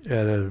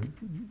at a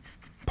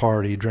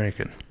party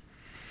drinking.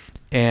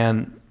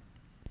 And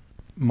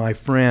my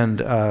friend,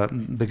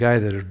 the guy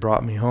that had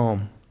brought me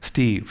home,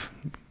 Steve,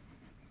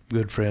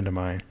 good friend of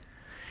mine,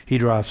 he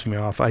drops me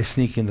off. I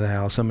sneak into the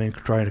house. I'm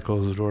trying to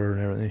close the door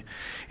and everything.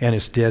 And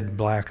it's dead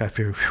black. I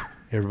figure,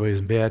 everybody's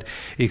in bed,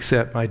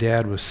 except my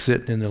dad was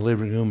sitting in the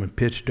living room in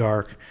pitch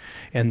dark,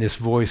 and this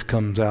voice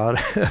comes out,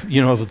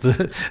 with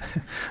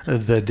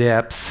the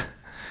depths.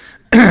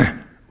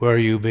 Where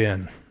you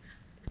been?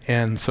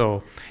 And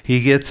so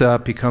he gets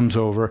up, he comes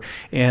over,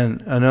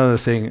 and another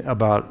thing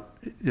about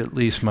at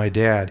least my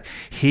dad,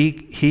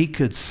 he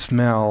could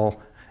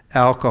smell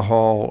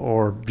alcohol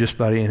or just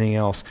about anything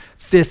else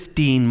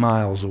 15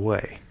 miles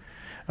away.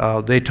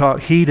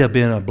 He'd have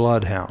been a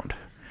bloodhound.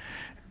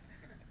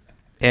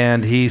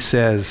 And he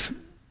says,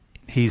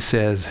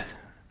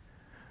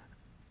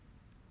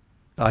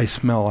 I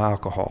smell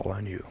alcohol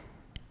on you.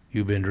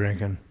 You've been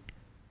drinking.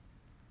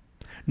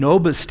 No,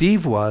 but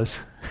Steve was.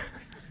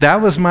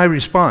 That was my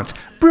response.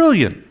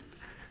 Brilliant.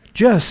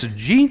 Just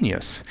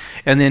genius.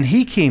 And then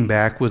he came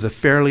back with a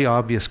fairly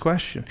obvious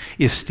question.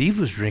 If Steve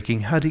was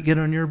drinking, how'd he get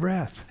on your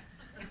breath?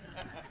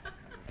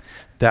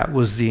 That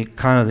was the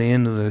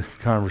end of the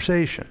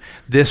conversation.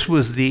 This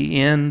was the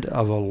end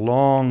of a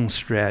long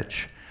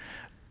stretch,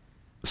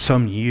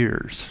 some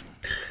years,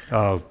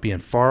 of being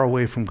far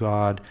away from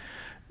God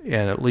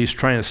and at least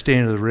trying to stay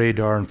under the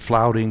radar and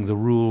flouting the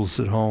rules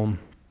at home.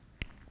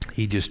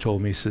 He just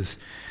told me, he says,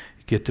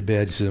 get to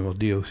bed. He says, we'll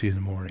deal with you in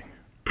the morning.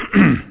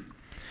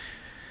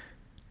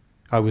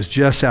 I was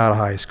just out of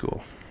high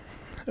school,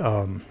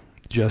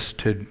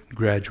 just had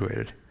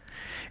graduated.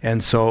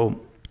 And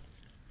so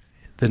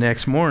the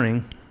next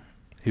morning,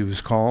 he was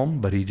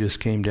calm, but he just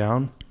came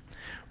down,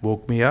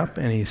 woke me up,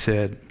 and he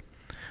said,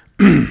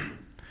 I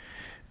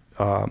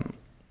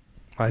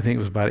think it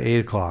was about 8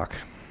 o'clock,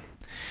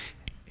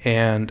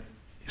 and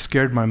it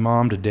scared my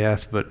mom to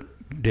death, but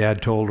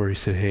Dad told her, he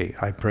said, hey,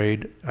 I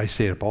prayed, I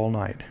stayed up all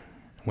night.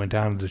 Went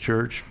down to the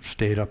church,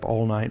 stayed up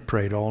all night,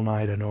 prayed all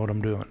night, I know what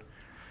I'm doing.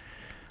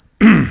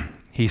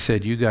 He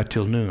said, you got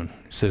till noon.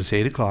 He said, it's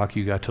 8 o'clock,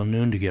 you got till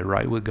noon to get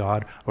right with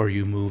God, or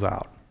you move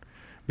out.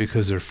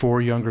 Because there are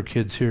 4 younger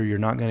kids here, you're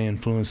not going to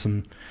influence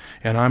them,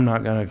 and I'm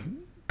not going to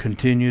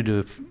continue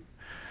to,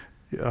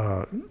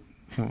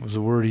 what was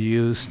the word he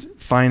used?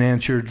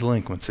 Finance your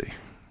delinquency.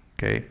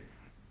 Okay?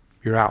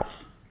 You're out.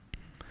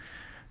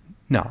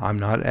 Now, I'm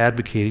not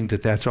advocating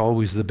that that's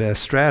always the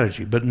best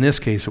strategy, but in this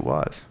case it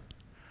was.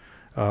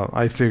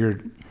 I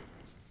figured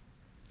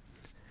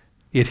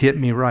it hit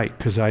me right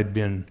because I'd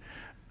been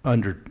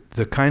under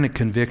the kind of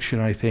conviction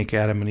I think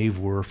Adam and Eve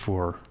were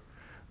for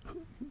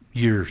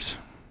years.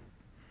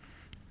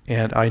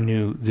 And I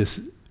knew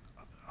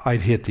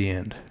I'd hit the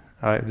end.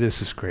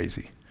 This is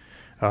crazy.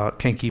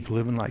 Can't keep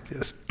living like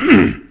this.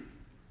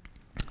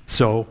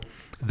 So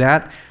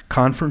that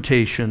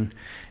confrontation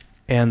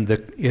and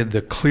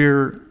the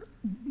clear,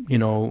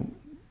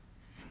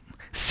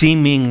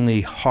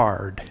 seemingly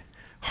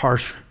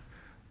harsh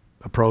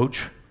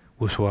approach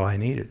was what I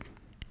needed.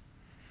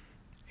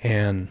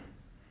 And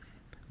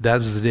that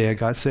was the day I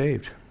got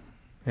saved.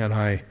 And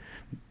it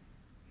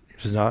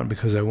was not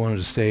because I wanted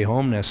to stay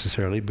home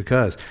necessarily,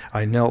 because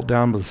I knelt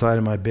down by the side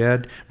of my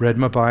bed, read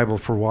my Bible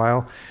for a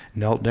while,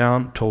 knelt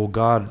down, told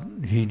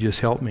God He just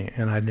helped me,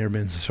 and I'd never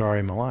been so sorry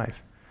in my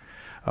life.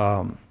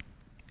 And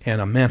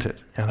I meant it,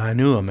 and I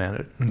knew I meant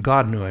it, and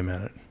God knew I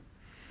meant it.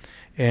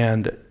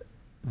 And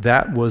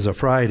that was a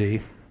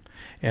Friday,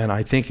 and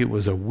I think it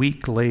was a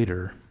week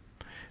later,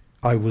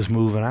 I was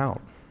moving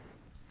out.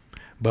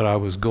 But I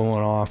was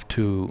going off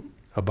to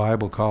a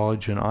Bible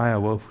college in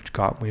Iowa, which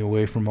got me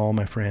away from all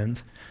my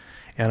friends.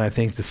 And I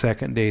think the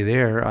second day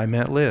there, I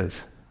met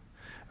Liz.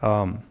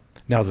 Now,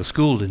 the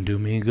school didn't do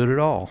me any good at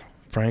all,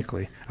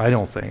 frankly. I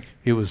don't think.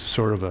 It was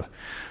sort of a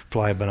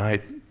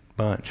fly-by-night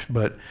bunch.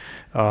 But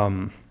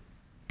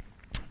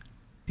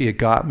it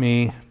got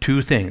me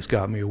two things.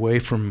 Got me away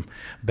from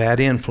bad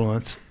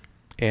influence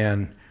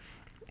and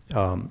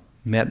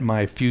met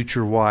my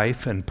future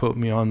wife and put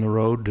me on the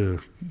road to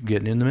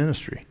getting in the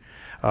ministry.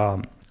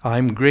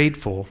 I'm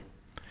grateful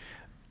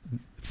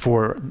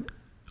for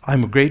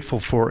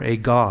a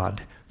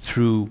God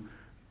through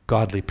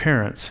godly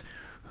parents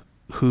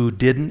who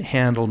didn't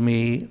handle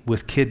me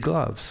with kid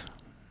gloves.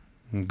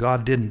 And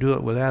God didn't do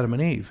it with Adam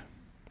and Eve.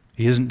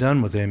 He isn't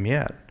done with them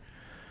yet.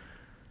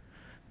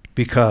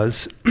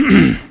 Because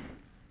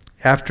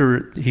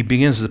after He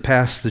begins to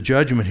pass the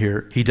judgment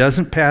here, He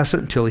doesn't pass it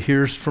until He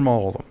hears from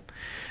all of them.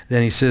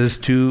 Then He says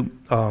to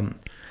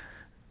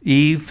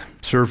Eve,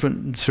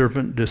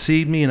 serpent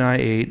deceived me and I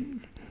ate.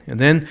 And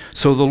then,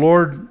 so the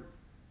Lord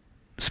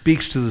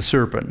speaks to the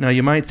serpent. Now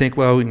you might think,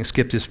 well, we can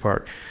skip this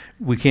part.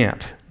 We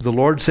can't. The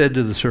Lord said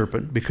to the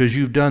serpent, because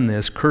you've done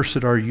this,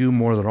 cursed are you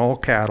more than all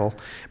cattle,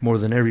 more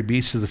than every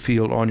beast of the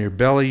field. On your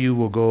belly you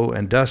will go,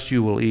 and dust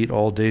you will eat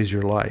all days of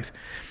your life.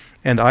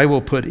 And I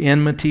will put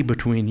enmity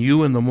between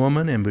you and the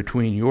woman, and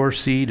between your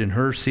seed and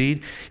her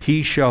seed.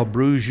 He shall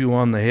bruise you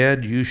on the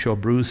head, you shall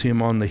bruise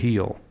him on the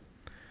heel.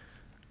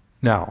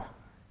 Now,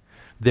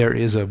 there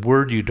is a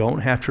word you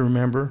don't have to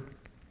remember,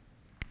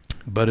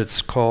 but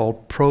it's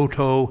called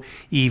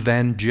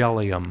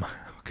proto-evangelium,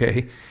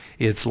 okay?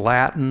 It's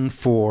Latin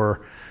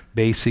for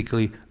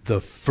basically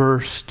the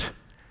first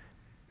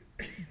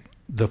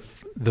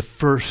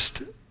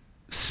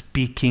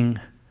speaking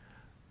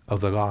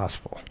of the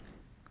gospel.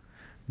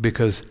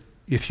 Because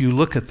if you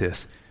look at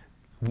this,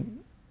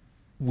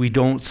 we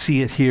don't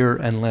see it here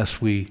unless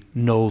we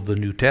know the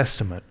New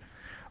Testament.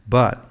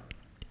 But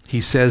He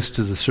says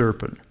to the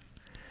serpent,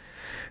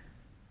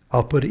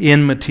 I'll put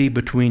enmity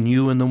between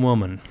you and the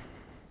woman,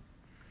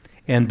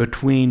 and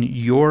between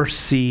your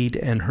seed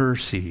and her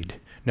seed.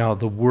 Now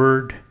the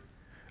word,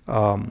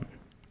 her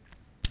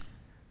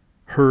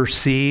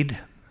seed,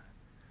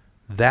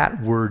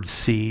 that word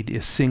seed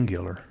is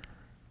singular,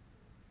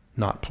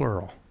 not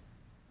plural.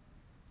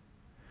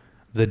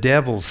 The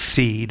devil's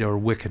seed are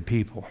wicked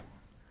people.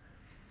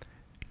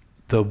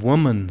 The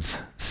woman's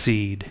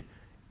seed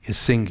is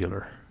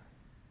singular,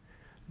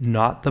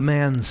 not the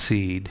man's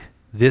seed.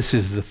 This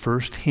is the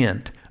first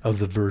hint of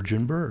the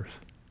virgin birth.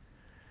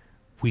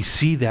 We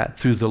see that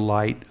through the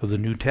light of the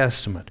New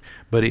Testament,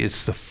 but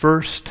it's the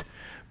first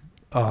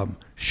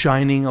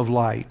shining of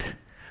light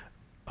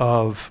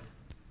of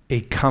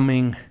a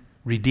coming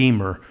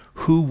Redeemer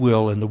who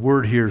will, and the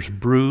word here is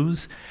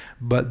bruise,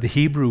 but the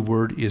Hebrew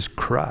word is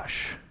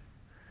crush.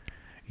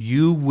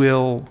 You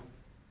will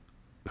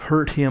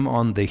hurt him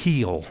on the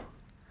heel.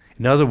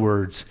 In other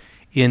words,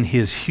 in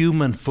his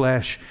human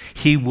flesh,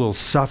 he will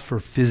suffer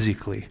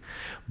physically.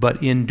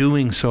 But in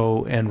doing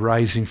so and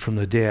rising from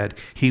the dead,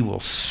 he will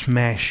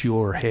smash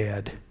your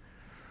head.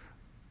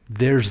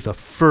 There's the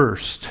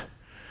first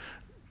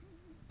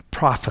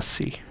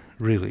prophecy,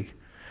 really,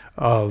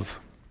 of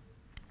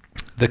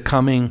the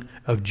coming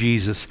of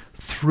Jesus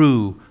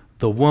through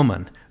the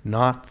woman,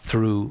 not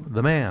through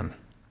the man,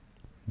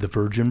 the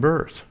virgin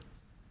birth.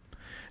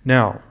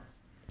 Now,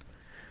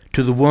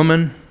 to the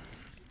woman,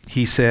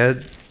 he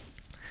said,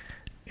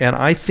 and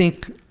I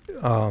think,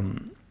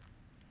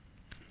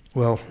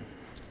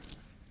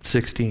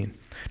 16.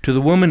 To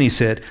the woman he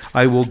said,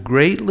 I will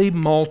greatly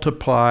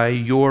multiply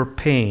your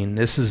pain.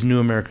 This is New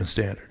American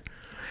Standard.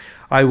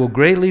 I will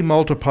greatly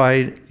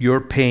multiply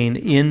your pain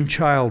in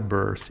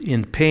childbirth.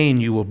 In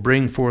pain you will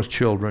bring forth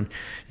children,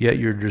 yet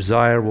your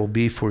desire will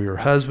be for your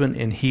husband,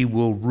 and he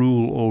will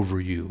rule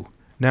over you.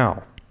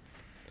 Now,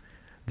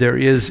 there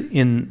is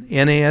in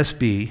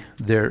NASB,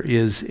 there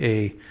is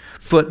a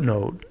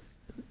footnote.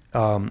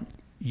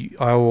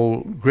 I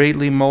will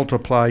greatly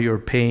multiply your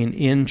pain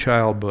in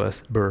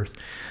childbirth,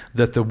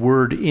 that the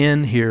word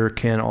in here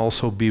can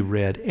also be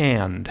read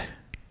and.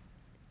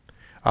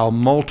 I'll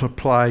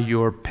multiply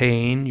your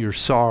pain, your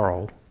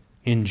sorrow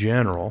in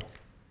general,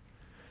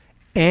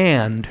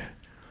 and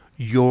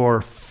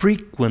your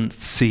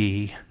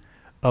frequency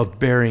of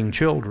bearing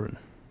children.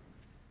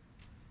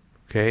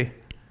 Okay?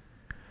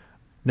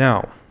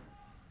 Now,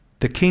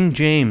 the King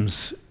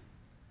James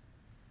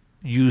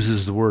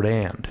uses the word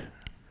and.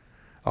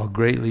 I'll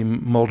greatly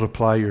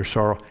multiply your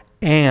sorrow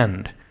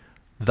and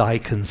thy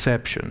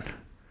conception.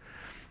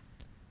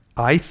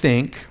 I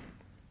think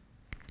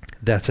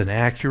that's an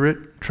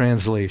accurate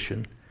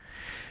translation.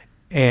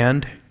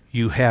 And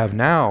you have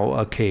now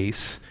a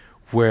case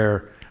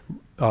where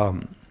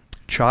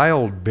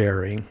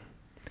childbearing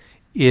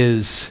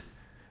is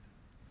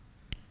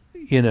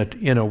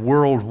in a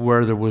world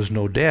where there was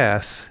no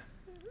death.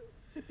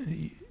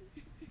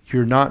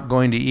 You're not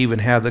going to even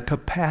have the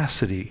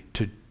capacity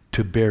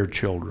to bear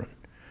children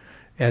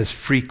as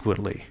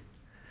frequently.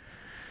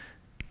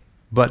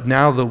 But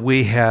now that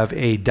we have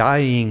a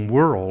dying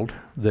world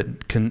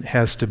that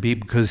has to be,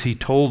 because he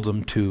told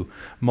them to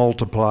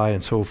multiply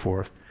and so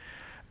forth,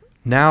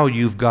 now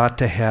you've got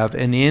to have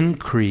an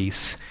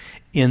increase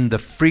in the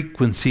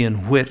frequency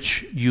in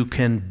which you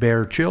can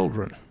bear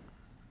children.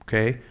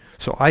 Okay?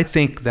 So I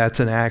think that's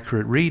an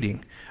accurate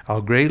reading.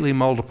 I'll greatly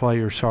multiply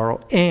your sorrow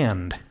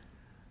and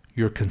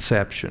your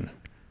conception.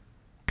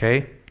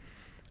 Okay?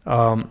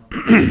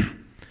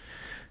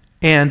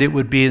 And it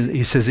would be,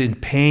 he says, in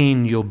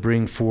pain you'll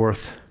bring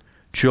forth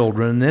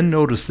children. And then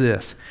notice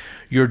this.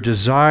 Your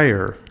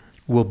desire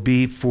will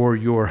be for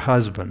your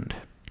husband.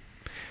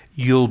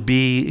 You'll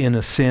be, in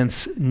a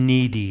sense,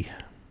 needy.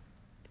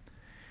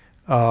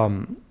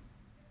 And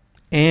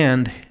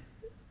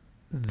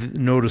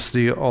notice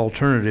the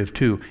alternative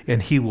too.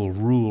 And he will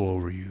rule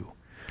over you.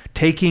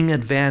 Taking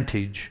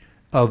advantage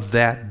of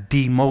that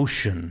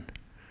demotion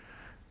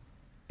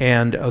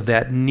and of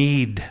that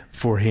need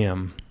for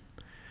him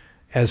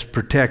as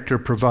protector,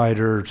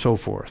 provider, so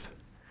forth.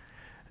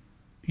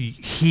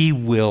 He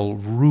will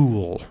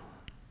rule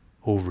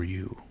over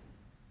you.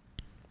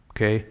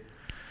 Okay?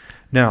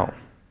 Now,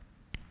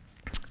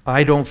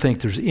 I don't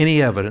think there's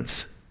any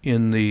evidence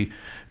in the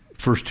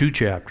first 2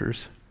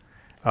 chapters,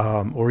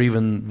 or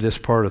even this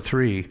part of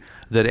 3,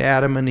 that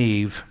Adam and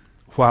Eve,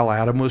 while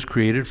Adam was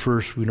created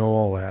first, we know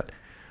all that,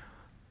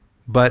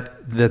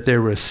 but that they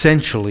were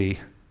essentially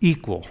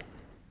equal.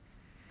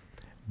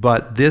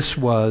 But this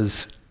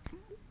was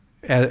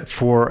as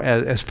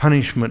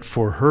punishment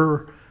for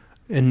her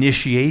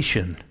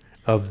initiation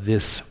of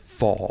this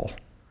fall.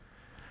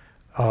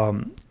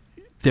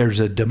 There's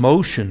a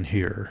demotion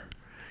here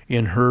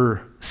in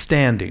her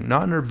standing,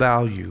 not in her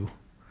value.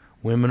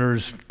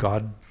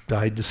 God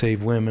died to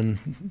save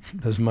women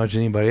as much as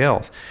anybody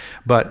else.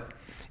 But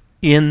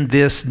in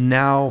this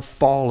now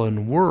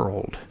fallen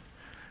world,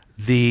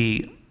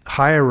 the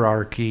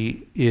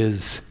hierarchy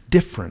is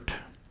different.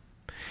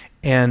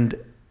 And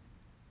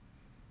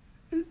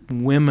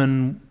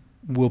women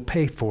will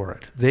pay for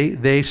it.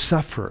 They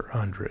suffer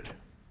under it.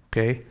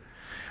 Okay?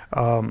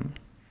 I'll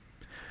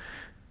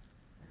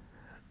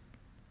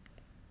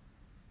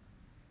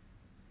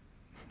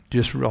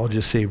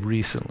just say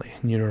recently.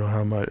 You don't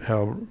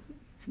know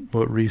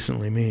what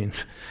recently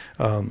means.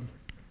 And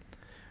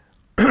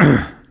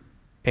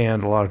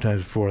a lot of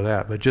times before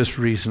that, but just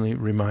recently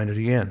reminded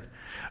again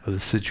of the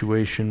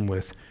situation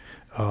with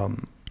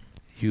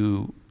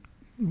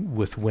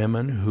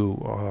women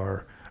who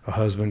are, a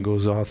husband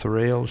goes off the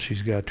rails,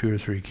 she's got 2 or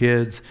 3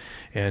 kids,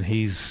 and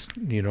he's,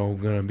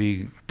 going to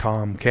be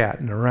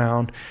tomcatting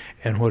around,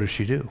 and what does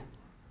she do?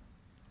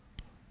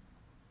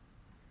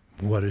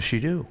 What does she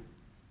do?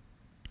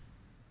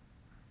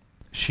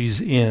 She's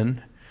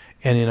in,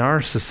 and in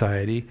our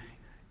society,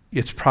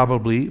 it's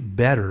probably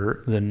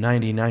better than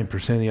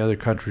 99% of the other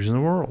countries in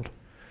the world.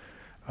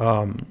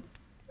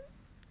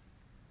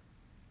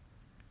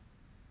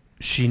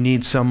 She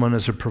needs someone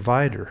as a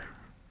provider.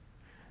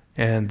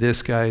 And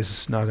this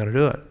guy's not going to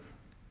do it.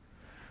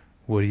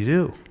 What do you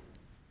do?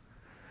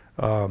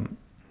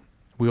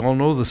 We all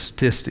know the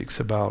statistics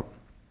about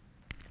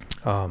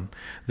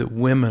that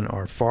women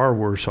are far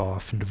worse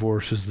off in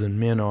divorces than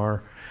men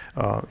are.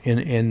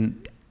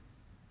 And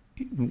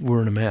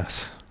we're in a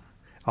mess.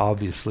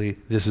 Obviously,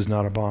 this is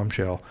not a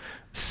bombshell.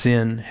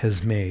 Sin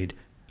has made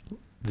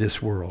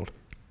this world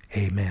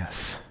a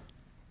mess.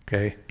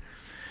 Okay?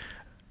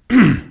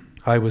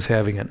 I was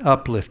having an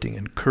uplifting,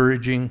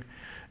 encouraging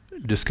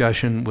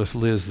discussion with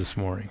Liz this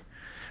morning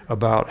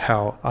about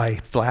how I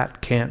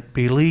flat can't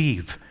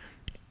believe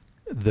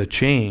the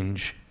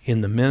change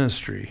in the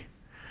ministry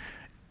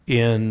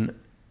in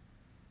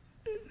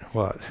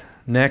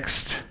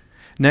next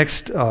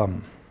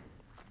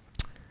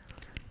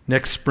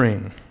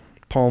spring,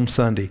 Palm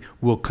Sunday,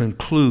 will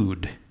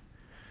conclude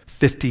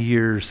 50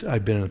 years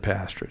I've been in the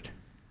pastorate.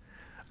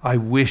 I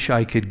wish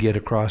I could get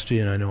across to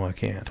you, and I know I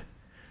can't.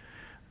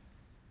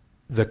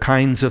 The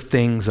kinds of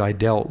things I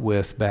dealt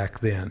with back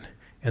then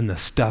and the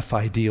stuff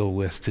I deal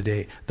with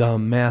today, the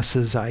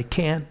messes I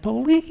can't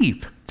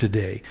believe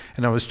today.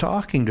 And I was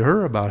talking to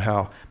her about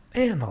how,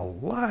 man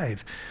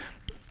alive,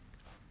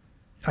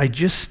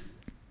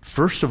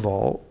 first of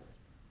all,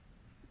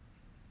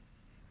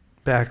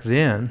 back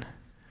then,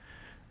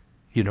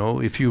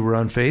 if you were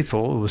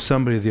unfaithful, it was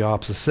somebody of the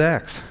opposite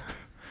sex.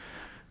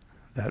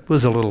 That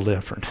was a little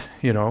different,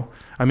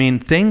 I mean,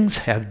 things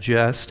have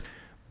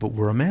but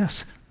we're a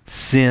mess.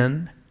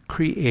 Sin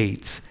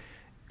creates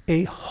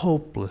a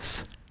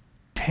hopeless,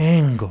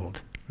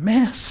 tangled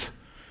mess.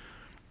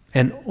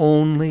 And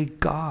only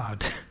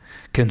God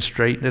can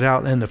straighten it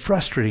out. And the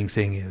frustrating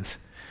thing is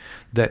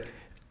that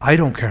I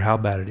don't care how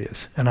bad it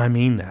is, and I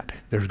mean that.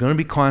 There's going to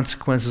be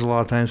consequences a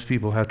lot of times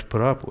people have to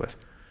put up with.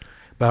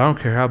 But I don't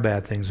care how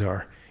bad things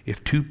are.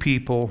 If two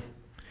people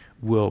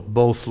will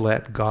both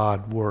let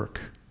God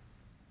work,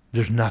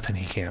 there's nothing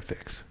he can't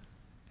fix.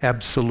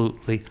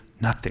 Absolutely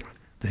nothing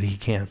that he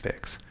can't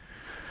fix.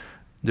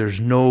 There's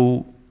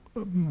no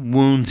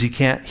wounds he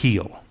can't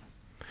heal.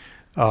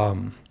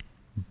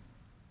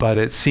 But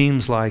it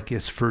seems like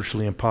it's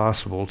virtually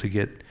impossible to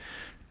get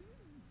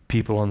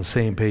people on the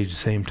same page at the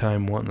same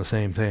time wanting the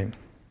same thing.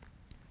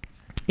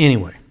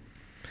 Anyway,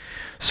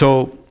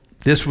 so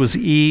this was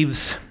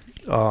Eve's.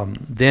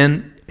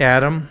 Then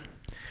Adam,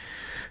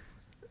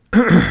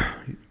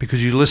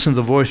 because you listened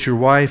to the voice of your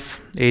wife,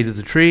 ate of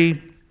the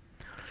tree.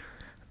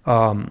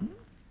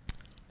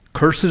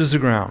 Cursed is the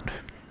ground.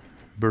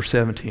 Verse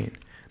 17.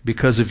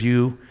 Because of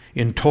you,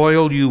 in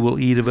toil you will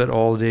eat of it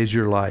all the days of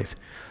your life.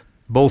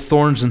 Both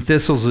thorns and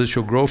thistles that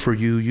shall grow for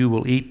you, you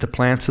will eat the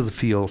plants of the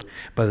field.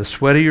 By the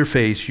sweat of your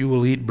face you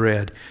will eat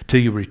bread,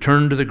 till you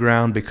return to the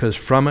ground, because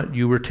from it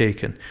you were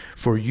taken.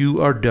 For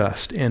you are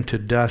dust, and to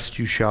dust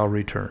you shall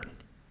return.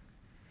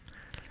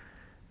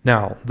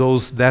 Now,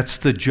 that's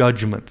the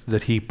judgment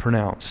that he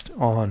pronounced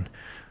on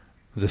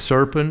the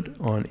serpent,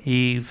 on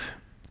Eve,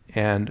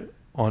 and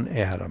on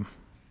Adam.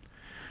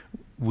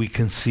 We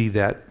can see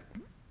that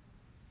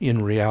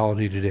in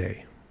reality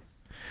today.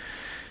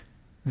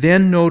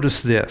 Then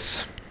notice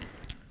this.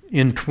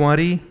 In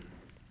 20,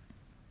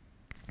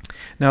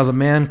 now the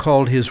man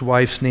called his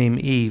wife's name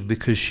Eve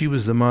because she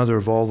was the mother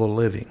of all the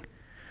living.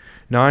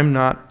 Now I'm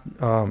not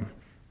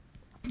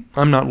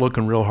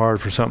looking real hard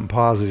for something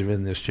positive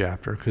in this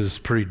chapter because it's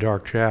a pretty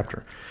dark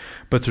chapter.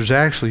 But there's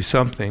actually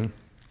something,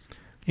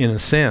 in a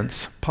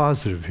sense,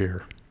 positive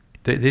here.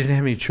 They didn't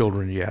have any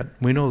children yet.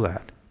 We know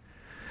that.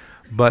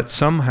 But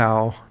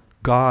somehow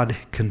God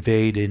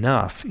conveyed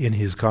enough in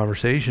his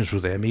conversations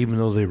with them, even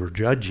though they were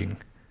judging,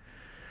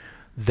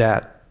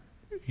 that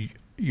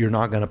you're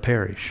not going to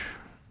perish.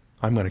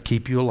 I'm going to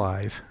keep you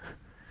alive.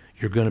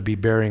 You're going to be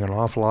bearing an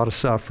awful lot of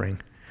suffering.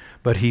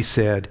 But he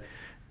said,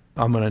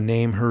 I'm going to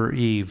name her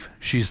Eve.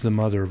 She's the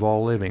mother of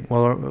all living.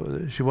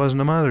 Well, she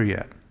wasn't a mother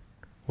yet.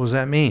 What does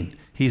that mean?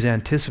 He's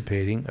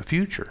anticipating a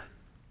future.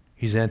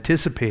 He's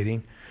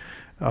anticipating,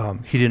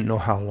 he didn't know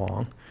how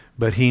long,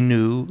 but he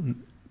knew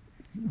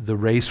the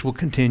race will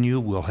continue,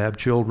 we'll have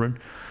children.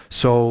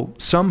 So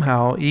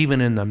somehow,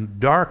 even in the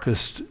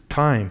darkest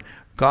time,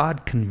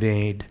 God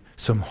conveyed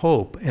some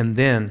hope, and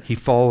then he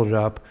followed it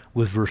up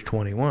with verse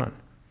 21.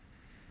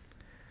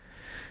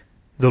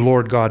 The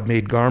Lord God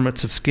made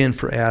garments of skin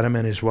for Adam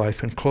and his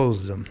wife and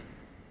clothed them.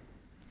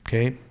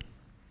 Okay?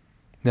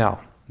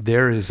 Now,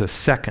 there is a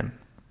second,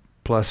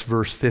 plus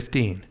verse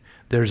 15.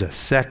 There's a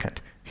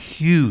second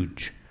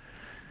huge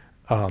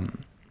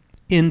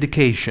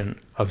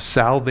indication of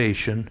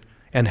salvation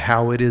and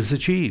how it is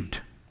achieved.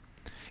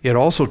 It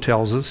also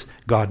tells us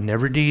God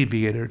never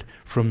deviated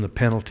from the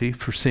penalty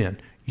for sin.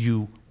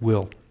 You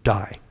will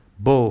die,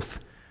 both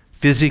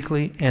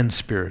physically and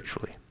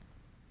spiritually.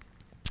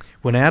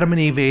 When Adam and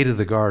Eve ate of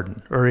the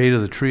garden, or ate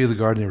of the tree of the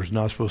garden they were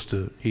not supposed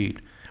to eat,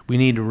 we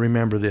need to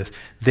remember this.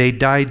 They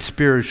died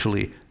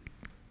spiritually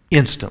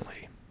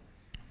instantly.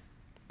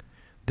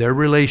 Their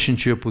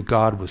relationship with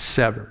God was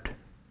severed.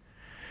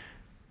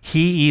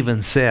 He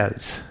even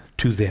says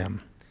to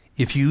them,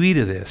 if you eat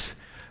of this,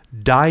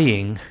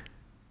 dying,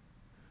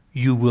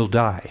 you will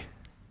die.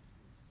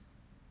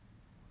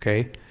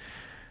 Okay?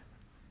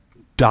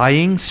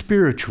 Dying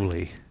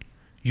spiritually,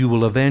 you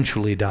will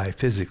eventually die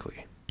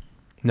physically.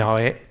 Now,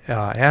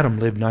 Adam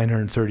lived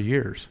 930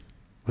 years.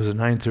 Was it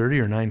 930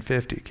 or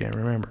 950? Can't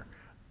remember.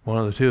 One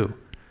of the two.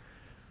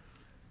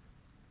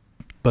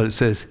 But it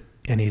says,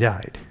 and he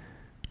died.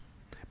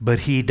 But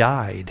he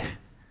died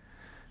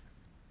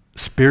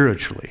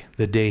spiritually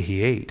the day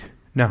he ate.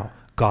 Now,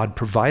 God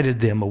provided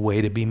them a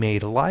way to be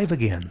made alive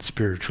again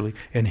spiritually,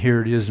 and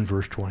here it is in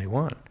verse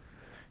 21.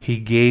 He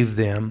gave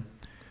them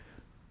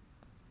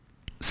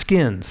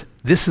skins.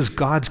 This is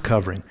God's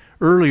covering.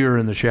 Earlier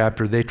in the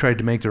chapter, they tried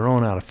to make their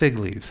own out of fig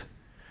leaves.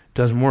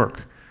 Doesn't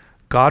work.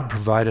 God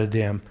provided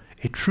them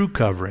a true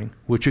covering,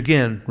 which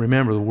again,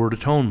 remember the word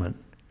atonement.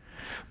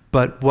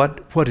 But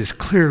what is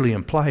clearly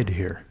implied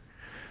here,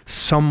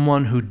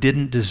 someone who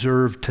didn't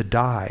deserve to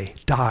die,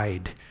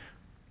 died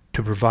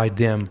to provide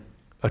them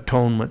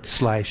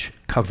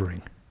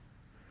atonement/covering.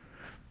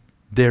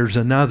 There's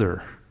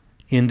another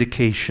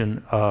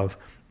indication of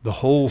the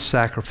whole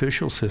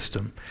sacrificial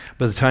system.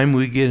 By the time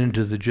we get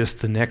into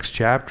just the next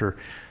chapter,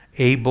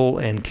 Abel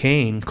and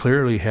Cain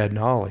clearly had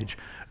knowledge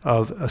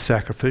of a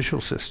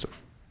sacrificial system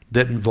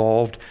that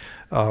involved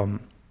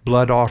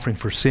blood offering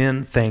for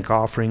sin, thank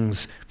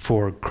offerings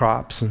for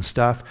crops and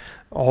stuff,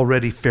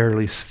 already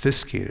fairly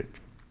sophisticated.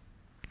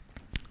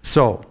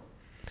 So,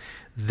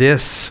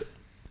 this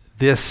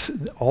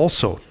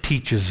also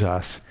teaches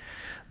us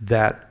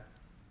that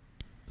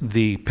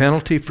the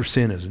penalty for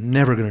sin is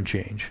never going to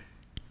change.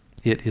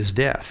 It is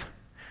death.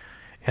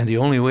 And the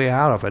only way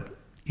out of it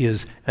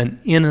is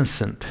an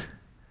innocent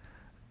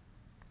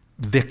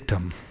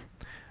victim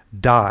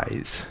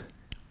dies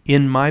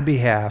in my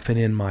behalf and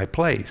in my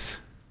place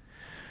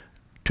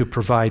to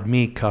provide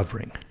me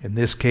covering. In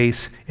this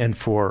case, and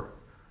for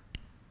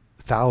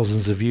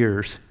thousands of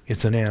years,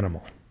 it's an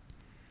animal.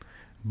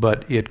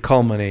 But it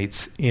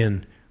culminates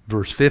in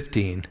verse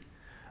 15,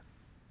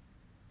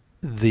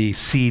 the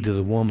seed of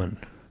the woman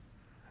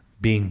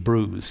being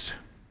bruised,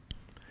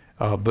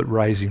 but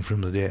rising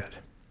from the dead.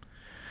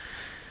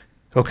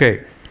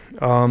 Okay,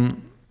 I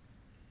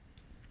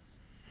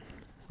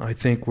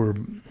think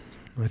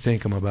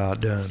I'm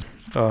about done.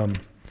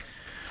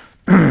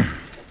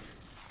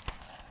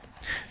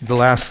 The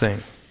last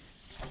thing,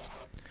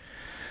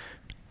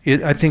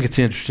 I think it's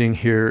interesting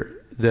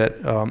here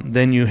that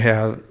then you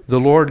have the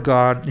Lord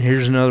God.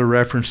 Here's another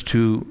reference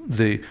to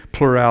the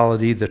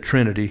plurality, the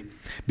Trinity.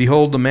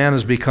 Behold, the man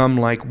has become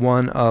like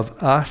one of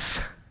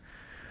us,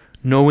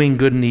 knowing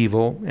good and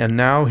evil, and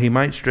now he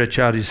might stretch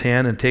out his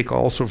hand and take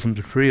also from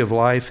the tree of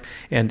life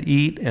and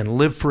eat and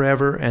live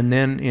forever. And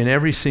then in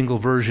every single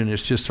version,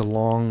 it's just a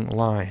long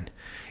line.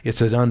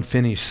 It's an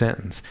unfinished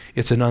sentence.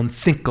 It's an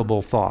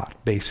unthinkable thought,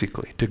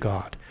 basically, to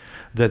God,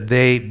 that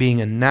they,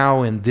 being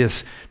now in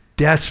this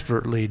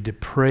desperately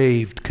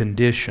depraved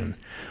condition,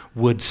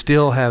 would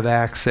still have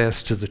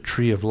access to the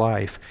tree of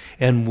life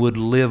and would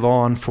live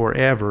on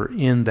forever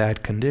in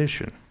that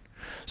condition.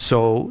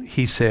 So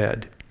he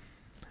said,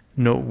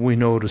 no, we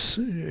notice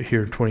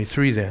here in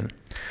 23 then,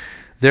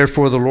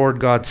 therefore the Lord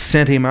God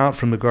sent him out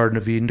from the Garden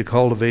of Eden to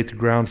cultivate the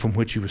ground from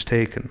which he was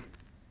taken.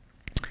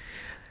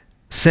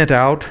 Sent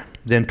out,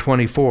 then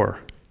 24.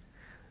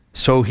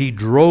 So he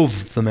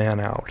drove the man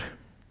out.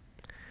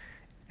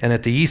 And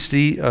at the east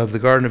of the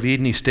Garden of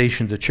Eden, he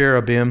stationed the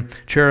cherubim.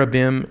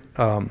 Cherubim,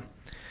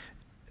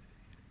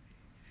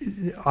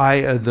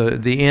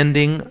 the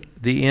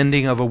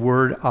ending of a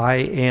word, I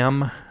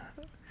am,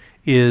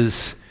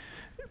 is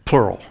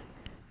plural.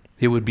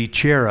 It would be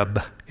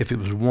cherub if it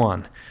was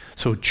one.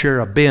 So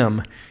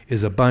cherubim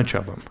is a bunch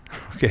of them.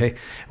 Okay,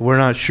 we're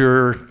not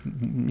sure,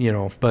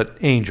 but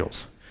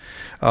angels.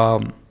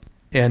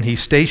 And he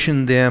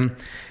stationed them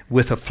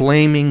with a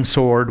flaming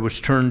sword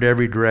which turned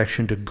every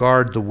direction to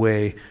guard the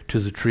way to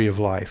the tree of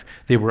life.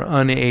 They were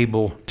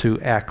unable to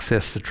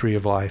access the tree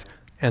of life,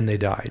 and they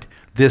died.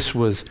 This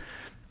was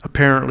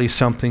apparently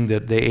something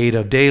that they ate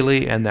of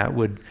daily, and that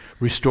would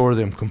restore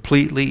them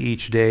completely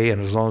each day,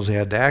 and as long as they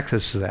had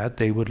access to that,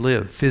 they would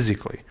live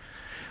physically.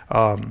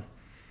 The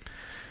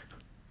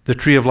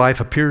tree of life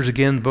appears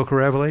again in the book of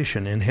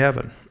Revelation in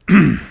heaven,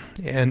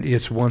 and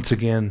it's once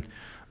again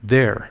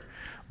there.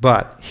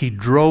 But he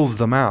drove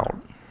them out.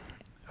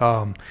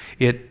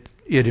 It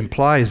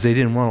implies they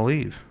didn't want to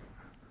leave,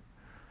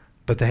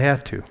 but they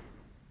had to.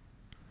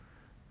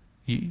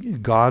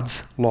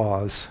 God's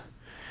laws.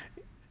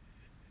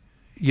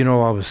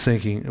 I was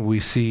thinking, we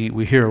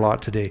hear a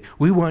lot today,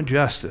 we want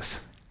justice.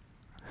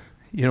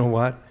 You know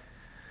what?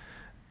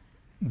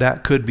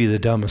 That could be the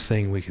dumbest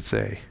thing we could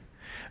say,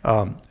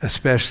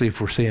 especially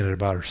if we're saying it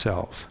about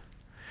ourselves.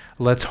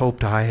 Let's hope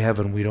to high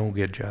heaven we don't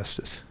get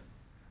justice.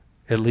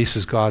 At least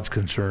as God's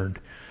concerned,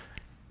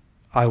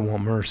 I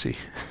want mercy.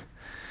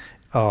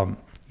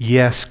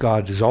 Yes,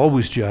 God is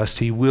always just.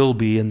 He will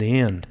be in the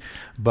end.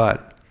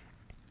 But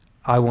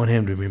I want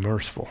him to be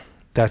merciful.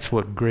 That's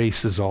what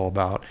grace is all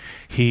about.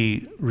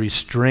 He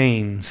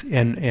restrains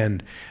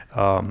and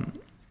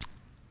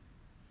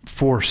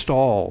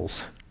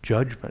forestalls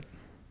judgment.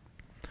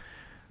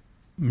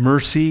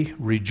 Mercy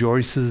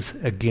rejoices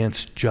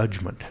against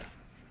judgment,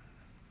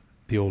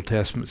 the Old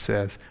Testament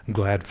says. I'm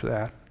glad for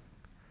that.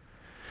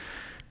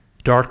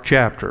 Dark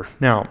chapter.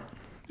 Now,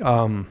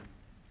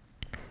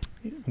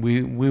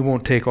 we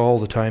won't take all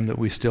the time that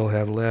we still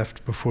have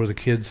left before the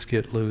kids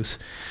get loose.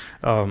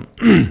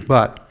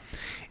 But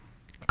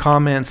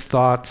comments,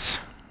 thoughts,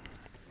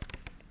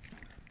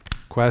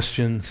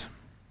 questions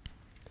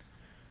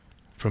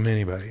from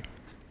anybody?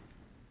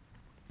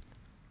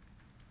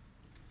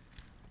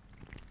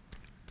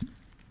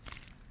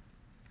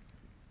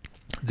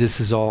 This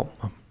is all,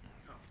 I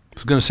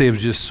was going to say it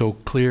was just so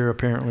clear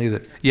apparently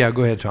that, yeah,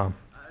 go ahead, Tom.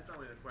 I thought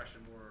we had a question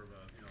more of a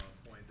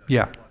point that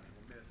Yeah. a lot of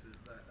people miss is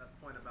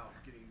that point about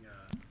getting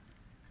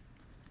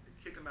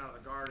kick him out of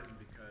the garden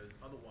because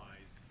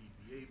otherwise he'd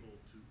be able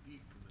to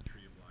eat from the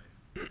tree of life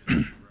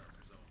and live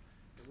forever. So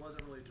it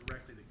wasn't really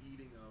directly the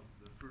eating of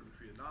the fruit of the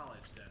tree of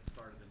knowledge that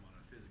started them on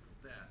a physical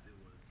death. It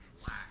was the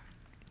lack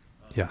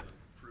of Yeah.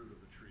 the fruit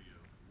of the tree of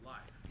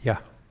life.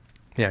 Yeah. So,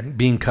 Yeah,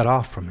 being cut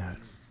off from that.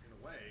 in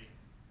a way,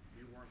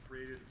 you weren't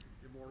created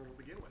immortal to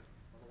begin with.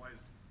 Otherwise,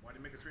 why did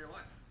you make a tree of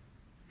life?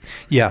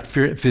 Yeah,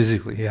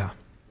 physically, yeah.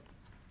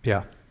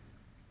 Yeah.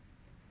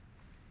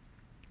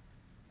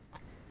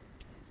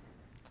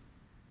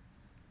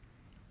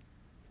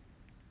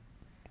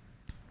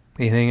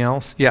 Anything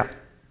else? Yeah. The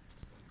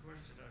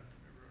question I've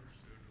never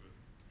understood with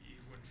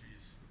Eve when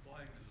she's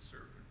applying to the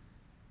serpent,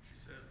 she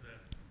says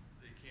that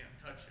they can't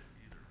touch it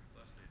either,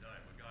 lest they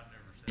die, but God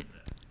never said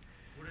that.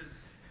 What is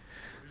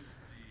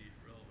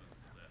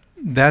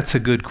That's a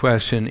good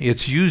question.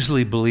 It's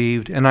usually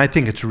believed, and I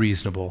think it's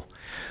reasonable,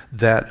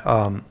 that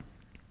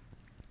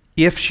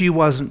if she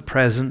wasn't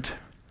present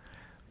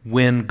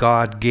when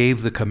God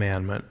gave the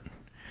commandment,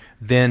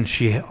 then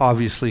she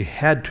obviously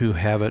had to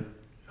have it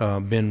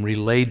been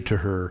relayed to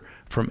her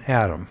from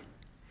Adam.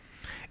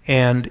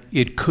 And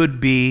it could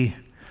be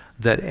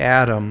that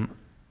Adam,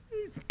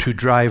 to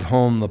drive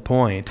home the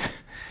point,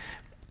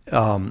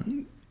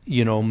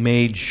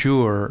 made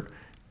sure,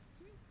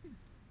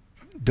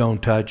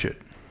 don't touch it.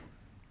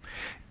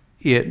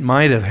 It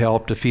might have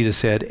helped if he'd have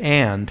said,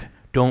 and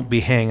don't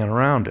be hanging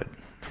around it.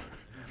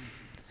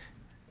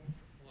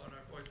 Well, and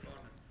I've always found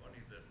it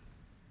funny that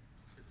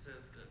it says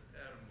that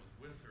Adam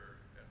was with her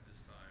at this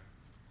time,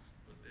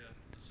 but then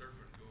the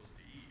serpent goes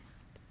to Eve.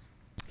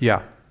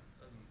 Yeah.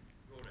 Doesn't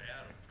go to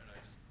Adam, and I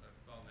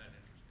found that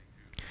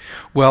interesting too.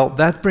 Well,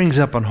 that brings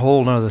up a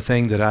whole other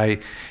thing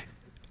that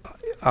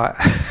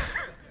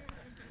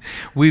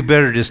we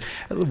better just,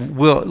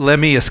 let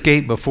me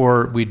escape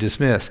before we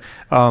dismiss.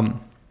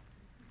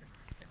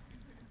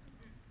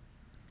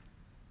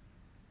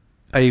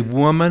 A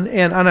woman,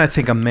 and I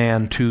think a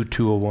man too,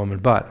 to a woman,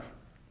 but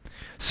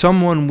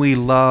someone we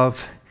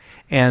love,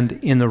 and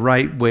in the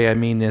right way, I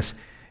mean this,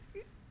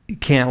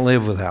 can't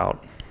live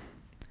without,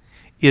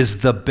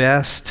 is the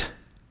best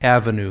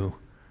avenue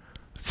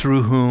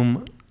through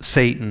whom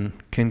Satan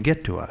can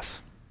get to us.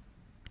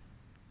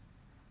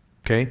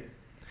 Okay?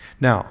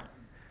 Now,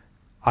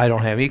 I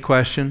don't have any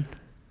question.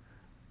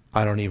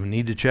 I don't even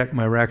need to check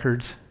my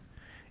records.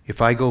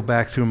 If I go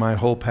back through my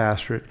whole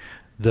pastorate,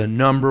 the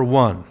number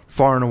one,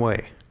 far and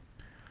away,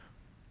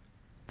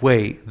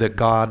 way that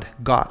God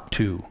got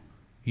to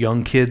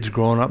young kids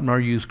growing up in our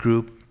youth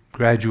group,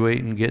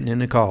 graduating, getting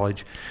into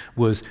college,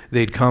 was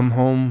they'd come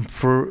home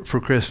for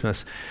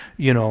Christmas,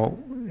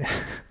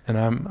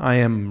 and I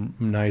am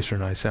nicer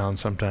than I sound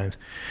sometimes,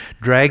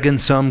 dragging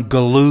some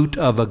galoot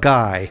of a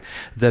guy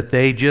that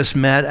they just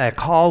met at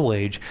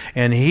college,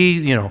 and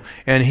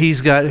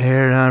he's got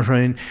hair down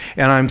front,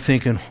 and I'm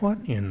thinking, what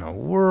in the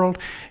world?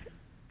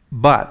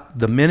 But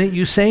the minute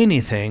you say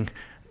anything,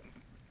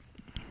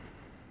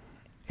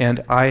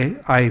 and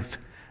I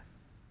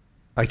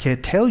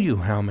can't tell you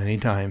how many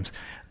times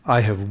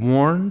I have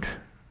warned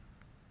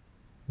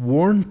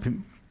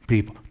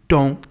people,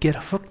 don't get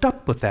hooked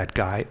up with that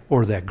guy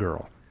or that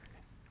girl.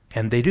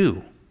 And they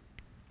do.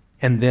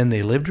 And then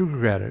they live to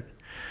regret it.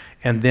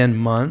 And then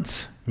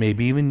months,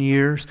 maybe even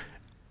years,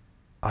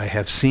 I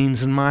have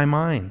scenes in my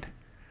mind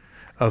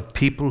of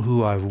people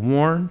who I've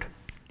warned,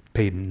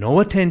 paid no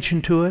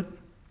attention to it.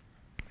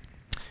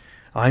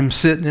 I'm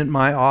sitting in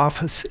my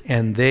office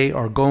and they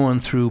are going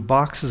through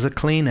boxes of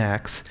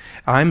Kleenex.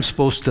 I'm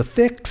supposed to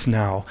fix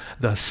now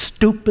the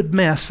stupid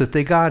mess that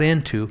they got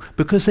into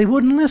because they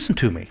wouldn't listen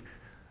to me.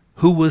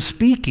 Who was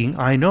speaking,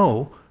 I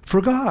know,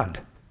 for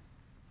God.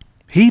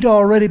 He'd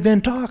already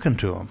been talking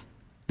to them.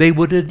 They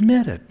would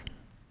admit it.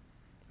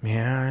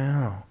 Yeah, I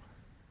know.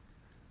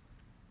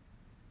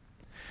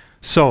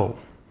 So,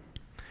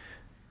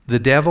 the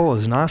devil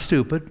is not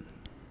stupid,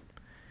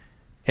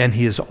 and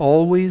he is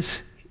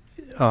always...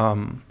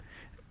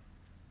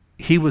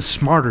 he was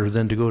smarter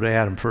than to go to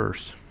Adam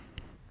first.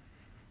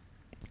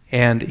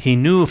 And he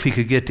knew if he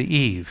could get to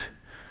Eve,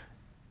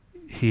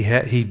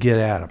 he'd get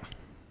Adam.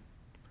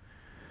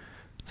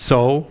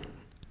 So,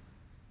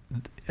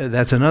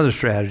 that's another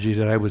strategy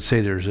that I would say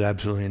there's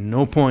absolutely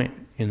no point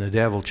in the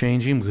devil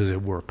changing because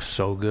it works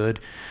so good,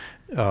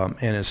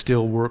 and it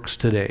still works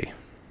today.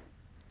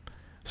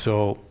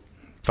 So,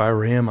 if I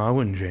were him, I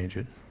wouldn't change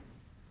it.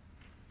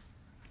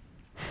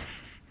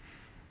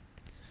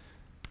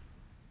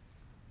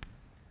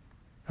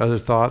 Other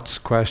thoughts,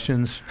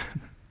 questions?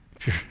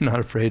 If you're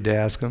not afraid to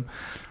ask them.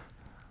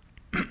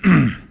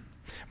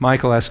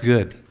 Michael, that's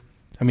good.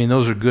 I mean,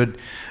 those are good.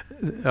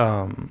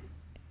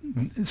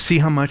 See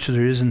how much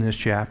there is in this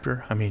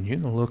chapter? I mean, you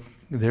can look,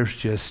 there's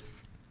just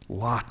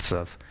lots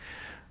of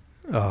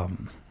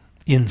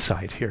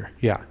insight here.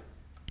 Yeah.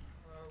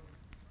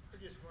 I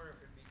just wonder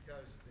if it's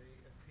because they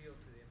appeal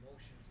to the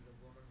emotions of the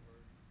woman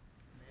where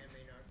a man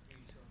may not be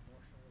so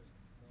emotional as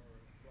more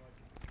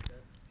logical.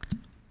 That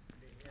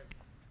they have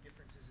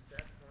differences at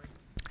that point?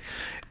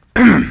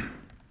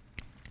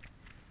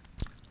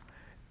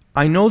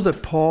 I know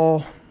that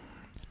Paul,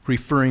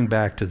 referring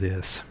back to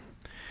this,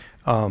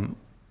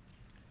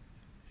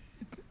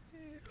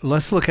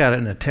 let's look at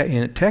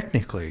it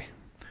technically.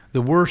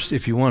 The worst,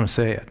 if you want to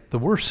say it, the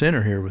worst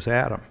sinner here was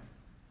Adam.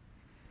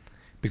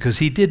 Because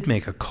he did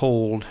make a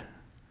cold,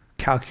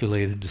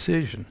 calculated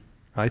decision,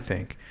 I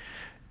think.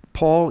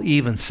 Paul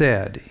even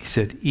said,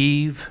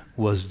 Eve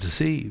was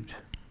deceived.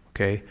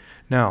 Okay?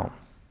 Now,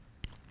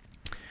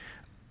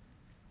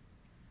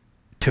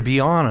 to be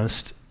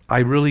honest,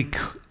 I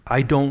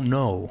don't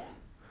know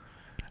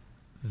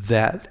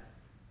that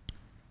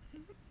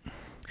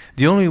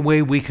the only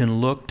way we can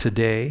look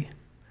today,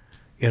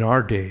 in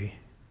our day,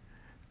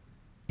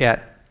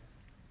 at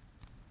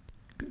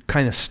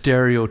kind of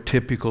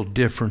stereotypical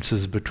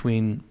differences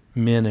between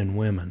men and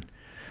women.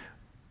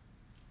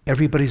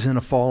 Everybody's in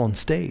a fallen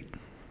state.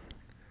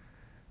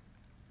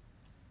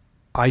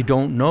 I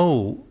don't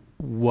know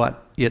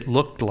what it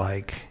looked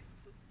like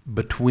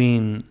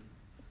between,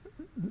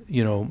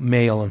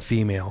 male and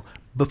female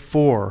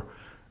before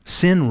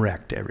sin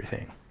wrecked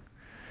everything.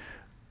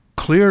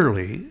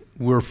 Clearly,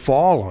 we're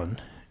fallen,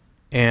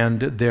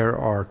 and there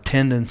are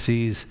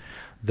tendencies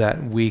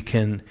that we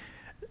can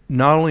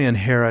not only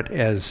inherit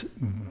as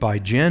by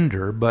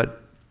gender,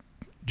 but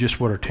just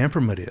what our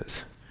temperament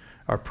is,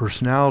 our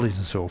personalities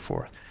and so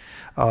forth.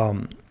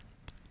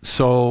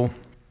 So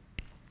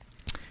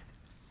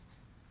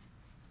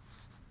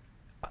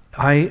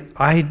I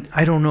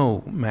don't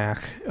know,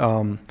 Mac.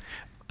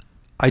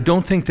 I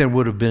don't think there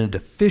would have been a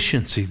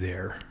deficiency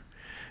there,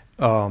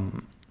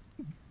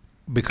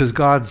 because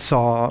God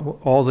saw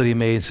all that He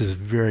made and says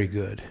very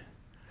good.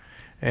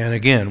 And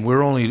again,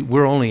 we're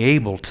only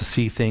able to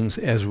see things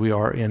as we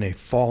are in a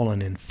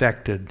fallen,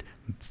 infected,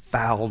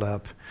 fouled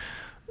up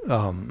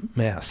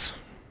mess.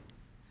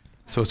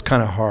 So it's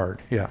kind of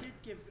hard. Yeah. He did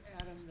give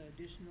Adam the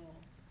additional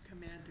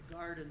command to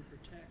guard and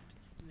protect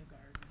in the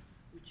garden,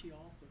 which he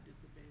also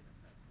disobeyed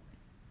at that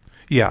point.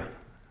 Yeah.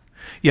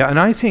 Yeah, and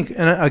I think,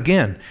 and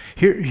again,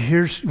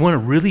 here's, you want to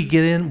really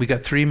get in? We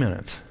got 3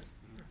 minutes.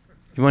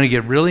 You want to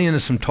get really into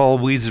some tall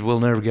weeds that we'll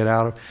never get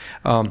out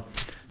of?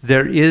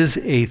 There is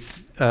a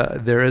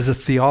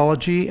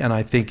theology, and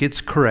I think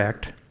it's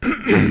correct.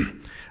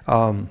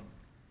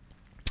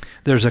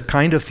 There's a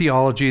kind of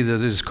theology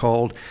that is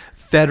called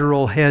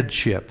federal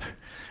headship,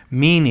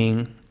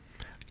 meaning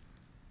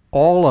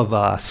all of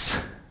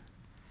us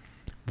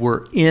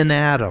were in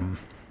Adam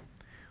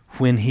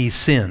when he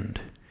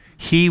sinned.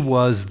 He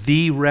was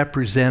the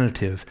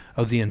representative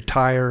of the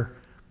entire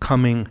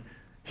coming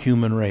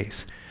human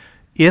race.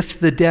 If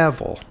the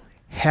devil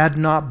had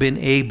not been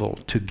able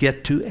to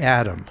get to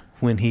Adam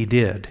when he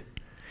did,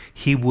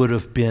 he would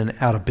have been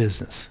out of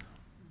business.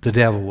 The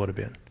devil would have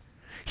been.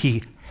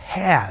 He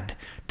had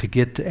to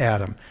get to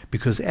Adam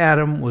because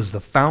Adam was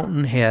the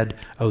fountainhead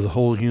of the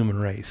whole human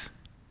race.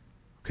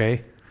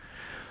 Okay?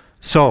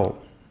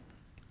 So,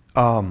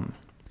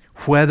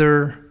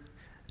 whether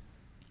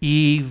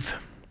Eve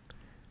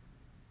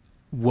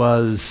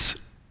was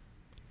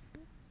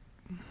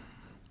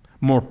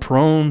more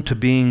prone to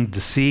being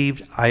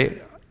deceived,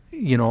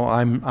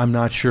 I'm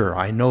not sure.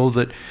 I know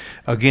that,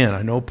 again,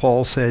 I know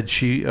Paul said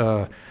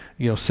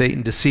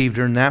Satan deceived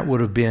her, and that would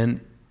have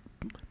been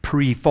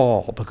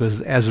pre-fall,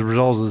 because as a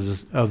result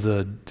of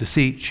the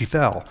deceit, she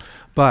fell.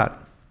 But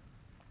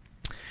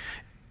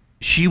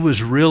she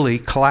was really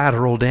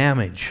collateral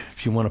damage,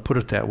 if you want to put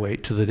it that way,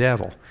 to the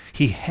devil.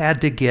 He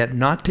had to get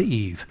not to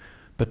Eve,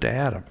 but to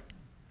Adam.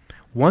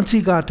 Once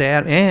he got to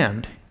Adam,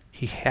 and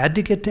he had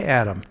to get to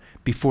Adam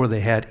before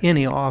they had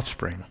any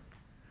offspring,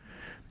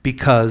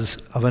 because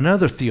of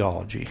another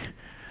theology,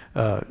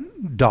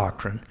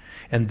 doctrine,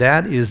 and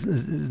that is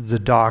the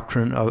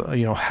doctrine of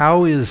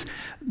how is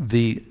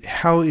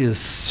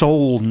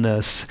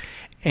soulness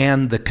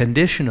and the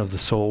condition of the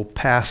soul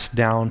passed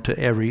down to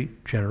every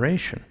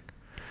generation.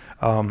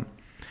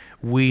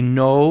 We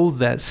know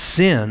that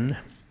sin,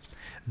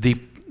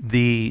 the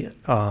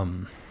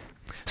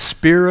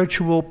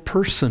spiritual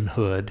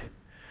personhood,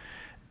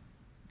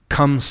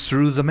 comes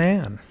through the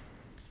man.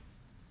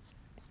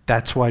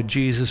 That's why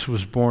Jesus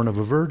was born of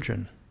a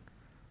virgin,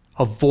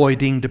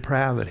 avoiding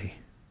depravity.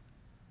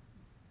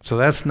 So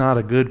that's not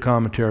a good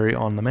commentary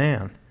on the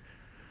man.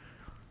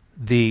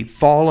 The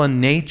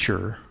fallen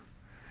nature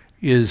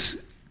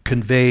is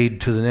conveyed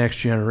to the next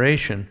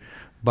generation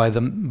by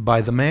the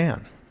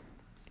man,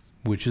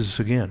 which is,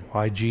 again,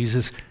 why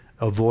Jesus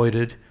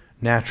avoided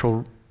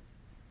natural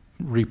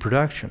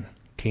reproduction,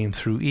 came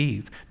through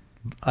Eve.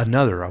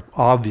 Another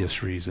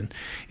obvious reason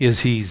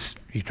is he's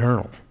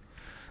eternal,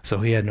 so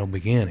he had no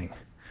beginning.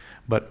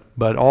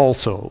 But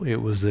also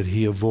it was that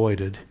he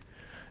avoided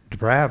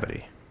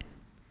depravity.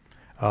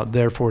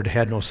 Therefore, it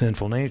had no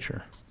sinful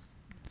nature.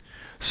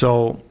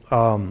 So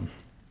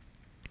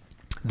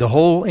the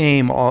whole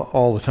aim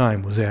all the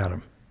time was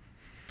Adam.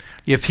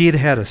 If he had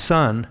had a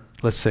son,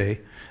 let's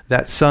say,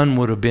 that son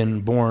would have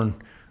been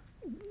born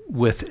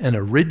with an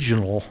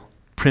original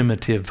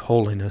primitive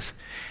holiness,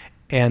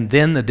 and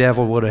then the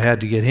devil would have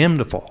had to get him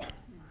to fall.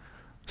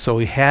 So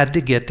he had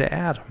to get to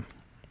Adam.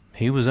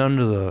 He was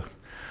under the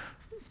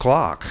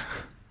clock.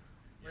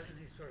 Wasn't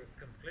he sort of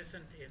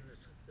complicit in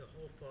the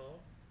whole fall?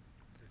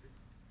 Because the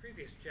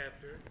previous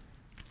chapter,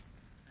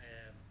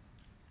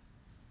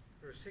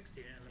 verse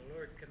 16, and the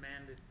Lord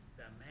commanded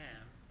the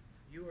man,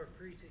 you are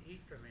free to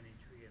eat from any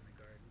tree in the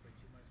garden, but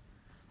you must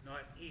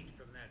not eat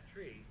from that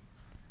tree.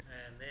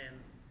 And then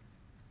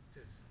it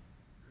says,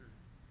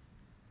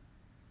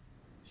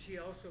 she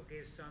also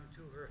gave some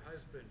to her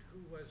husband who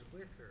was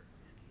with her,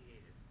 and he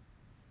ate it.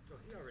 So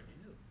he already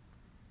knew.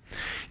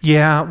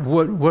 Yeah,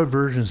 what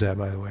version is that,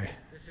 by the way?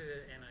 This is an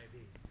NIV.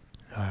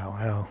 Oh,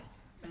 well.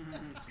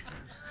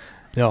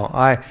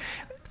 No,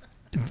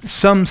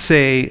 some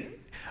say,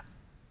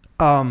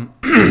 now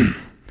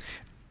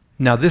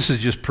this is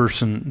just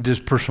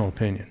personal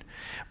opinion,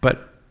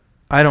 but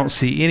I don't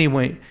see any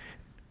way,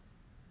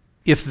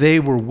 if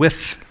they were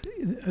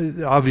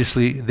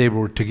obviously they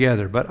were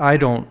together, but I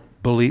don't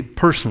believe,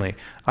 personally,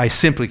 I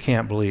simply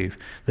can't believe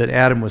that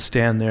Adam would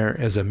stand there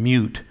as a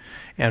mute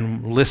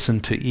and listen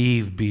to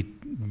Eve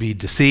be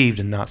deceived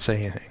and not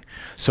say anything.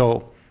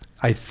 So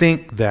I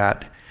think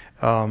that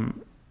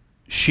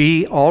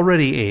she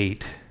already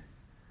ate,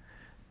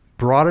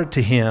 brought it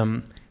to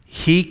him,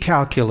 he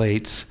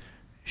calculates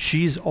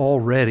she's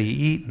already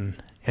eaten,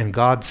 and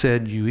God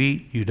said, you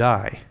eat, you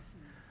die.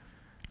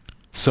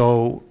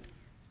 So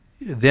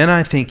then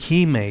I think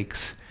he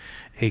makes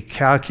a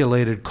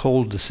calculated,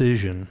 cold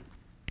decision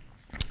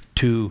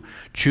to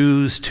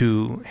choose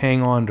to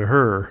hang on to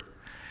her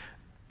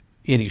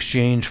in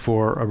exchange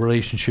for a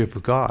relationship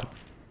with God.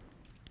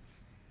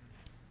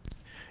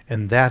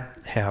 And that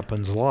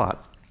happens a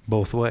lot,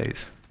 both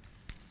ways.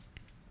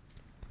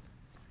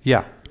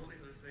 Yeah. The only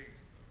other thing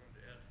I wanted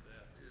to add to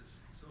that is,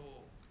 so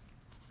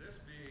this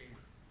being,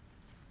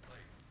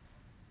 like,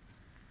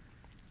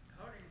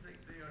 how do you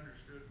think they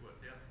understood what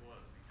death was?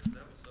 Because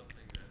that was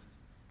something that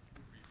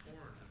would be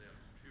foreign to them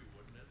too,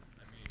 wouldn't it?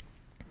 I mean,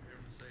 you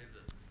ever say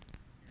that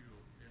you,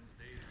 in the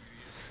day that you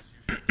eat this, you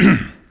should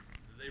die.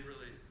 Did they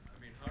really, I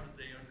mean, how did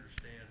they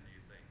understand, do you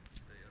think,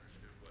 they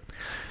understood what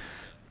death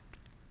meant?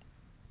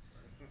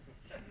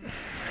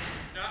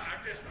 No,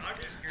 I'm just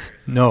curious.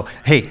 No,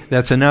 hey,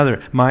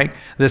 Mike,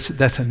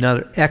 that's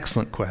another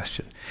excellent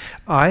question.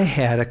 I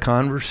had a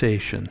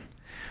conversation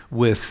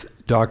with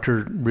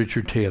Dr.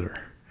 Richard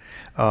Taylor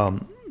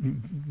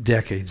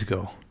decades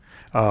ago,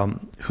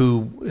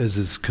 who is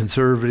as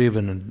conservative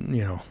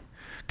and,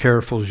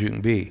 careful as you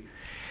can be.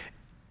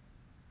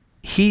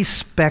 He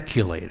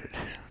speculated,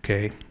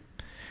 okay,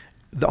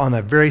 on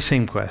that very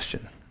same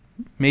question,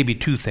 maybe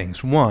two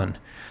things. One,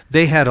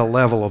 they had a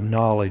level of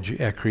knowledge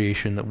at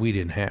creation that we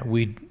didn't have.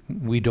 We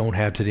don't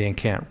have today and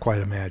can't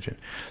quite imagine.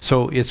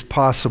 So it's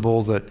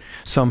possible that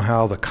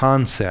somehow the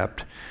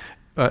concept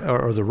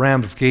or the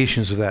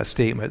ramifications of that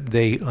statement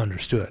they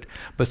understood.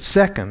 But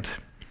second,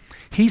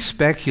 he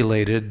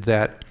speculated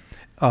that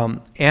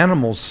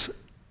animals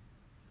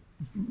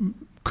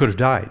could have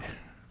died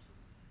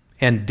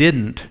and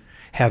didn't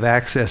have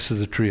access to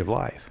the tree of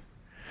life.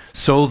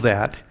 So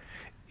that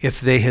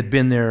if they had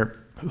been there,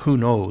 who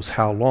knows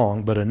how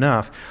long, but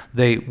enough,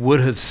 they would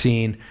have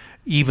seen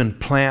even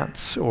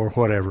plants or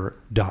whatever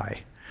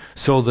die.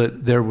 So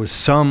that there was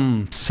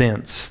some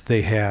sense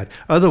they had.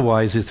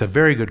 Otherwise, it's a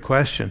very good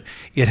question.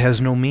 It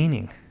has no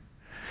meaning.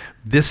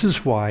 This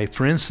is why,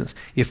 for instance,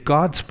 if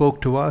God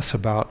spoke to us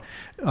about,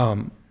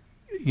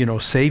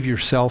 save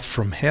yourself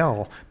from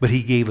hell, but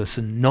he gave us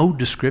no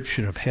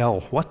description of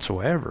hell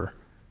whatsoever,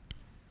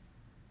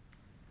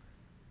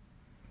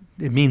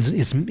 it means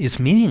it's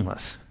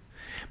meaningless.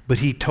 But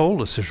he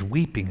told us there's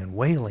weeping and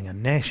wailing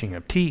and gnashing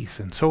of teeth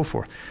and so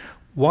forth.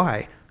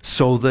 Why?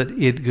 So that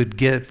it could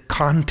get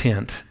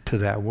content to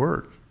that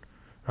word.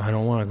 I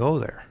don't want to go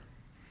there.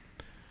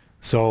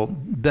 So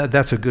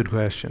that's a good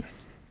question.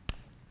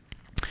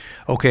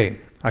 Okay,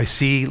 I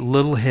see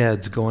little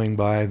heads going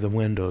by the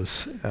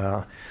windows,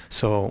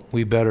 so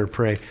we better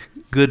pray.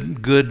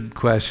 Good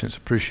questions.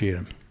 Appreciate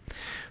them.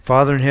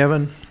 Father in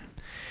heaven,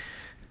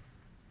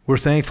 we're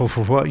thankful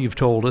for what you've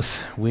told us.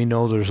 We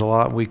know there's a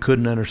lot we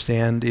couldn't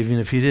understand, even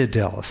if you did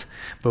tell us.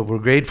 But we're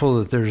grateful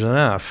that there's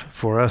enough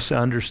for us to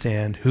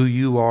understand who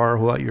you are,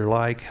 what you're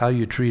like, how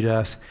you treat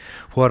us,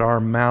 what our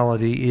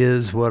malady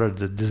is, what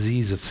the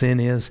disease of sin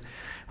is,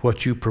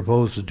 what you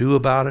propose to do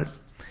about it,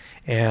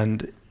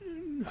 and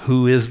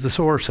who is the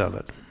source of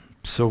it.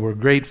 So we're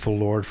grateful,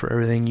 Lord, for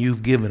everything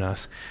you've given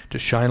us to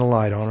shine a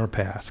light on our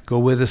path. Go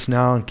with us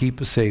now and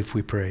keep us safe,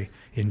 we pray.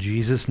 In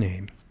Jesus'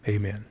 name,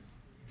 amen.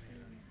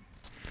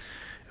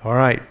 All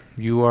right,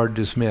 you are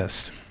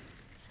dismissed.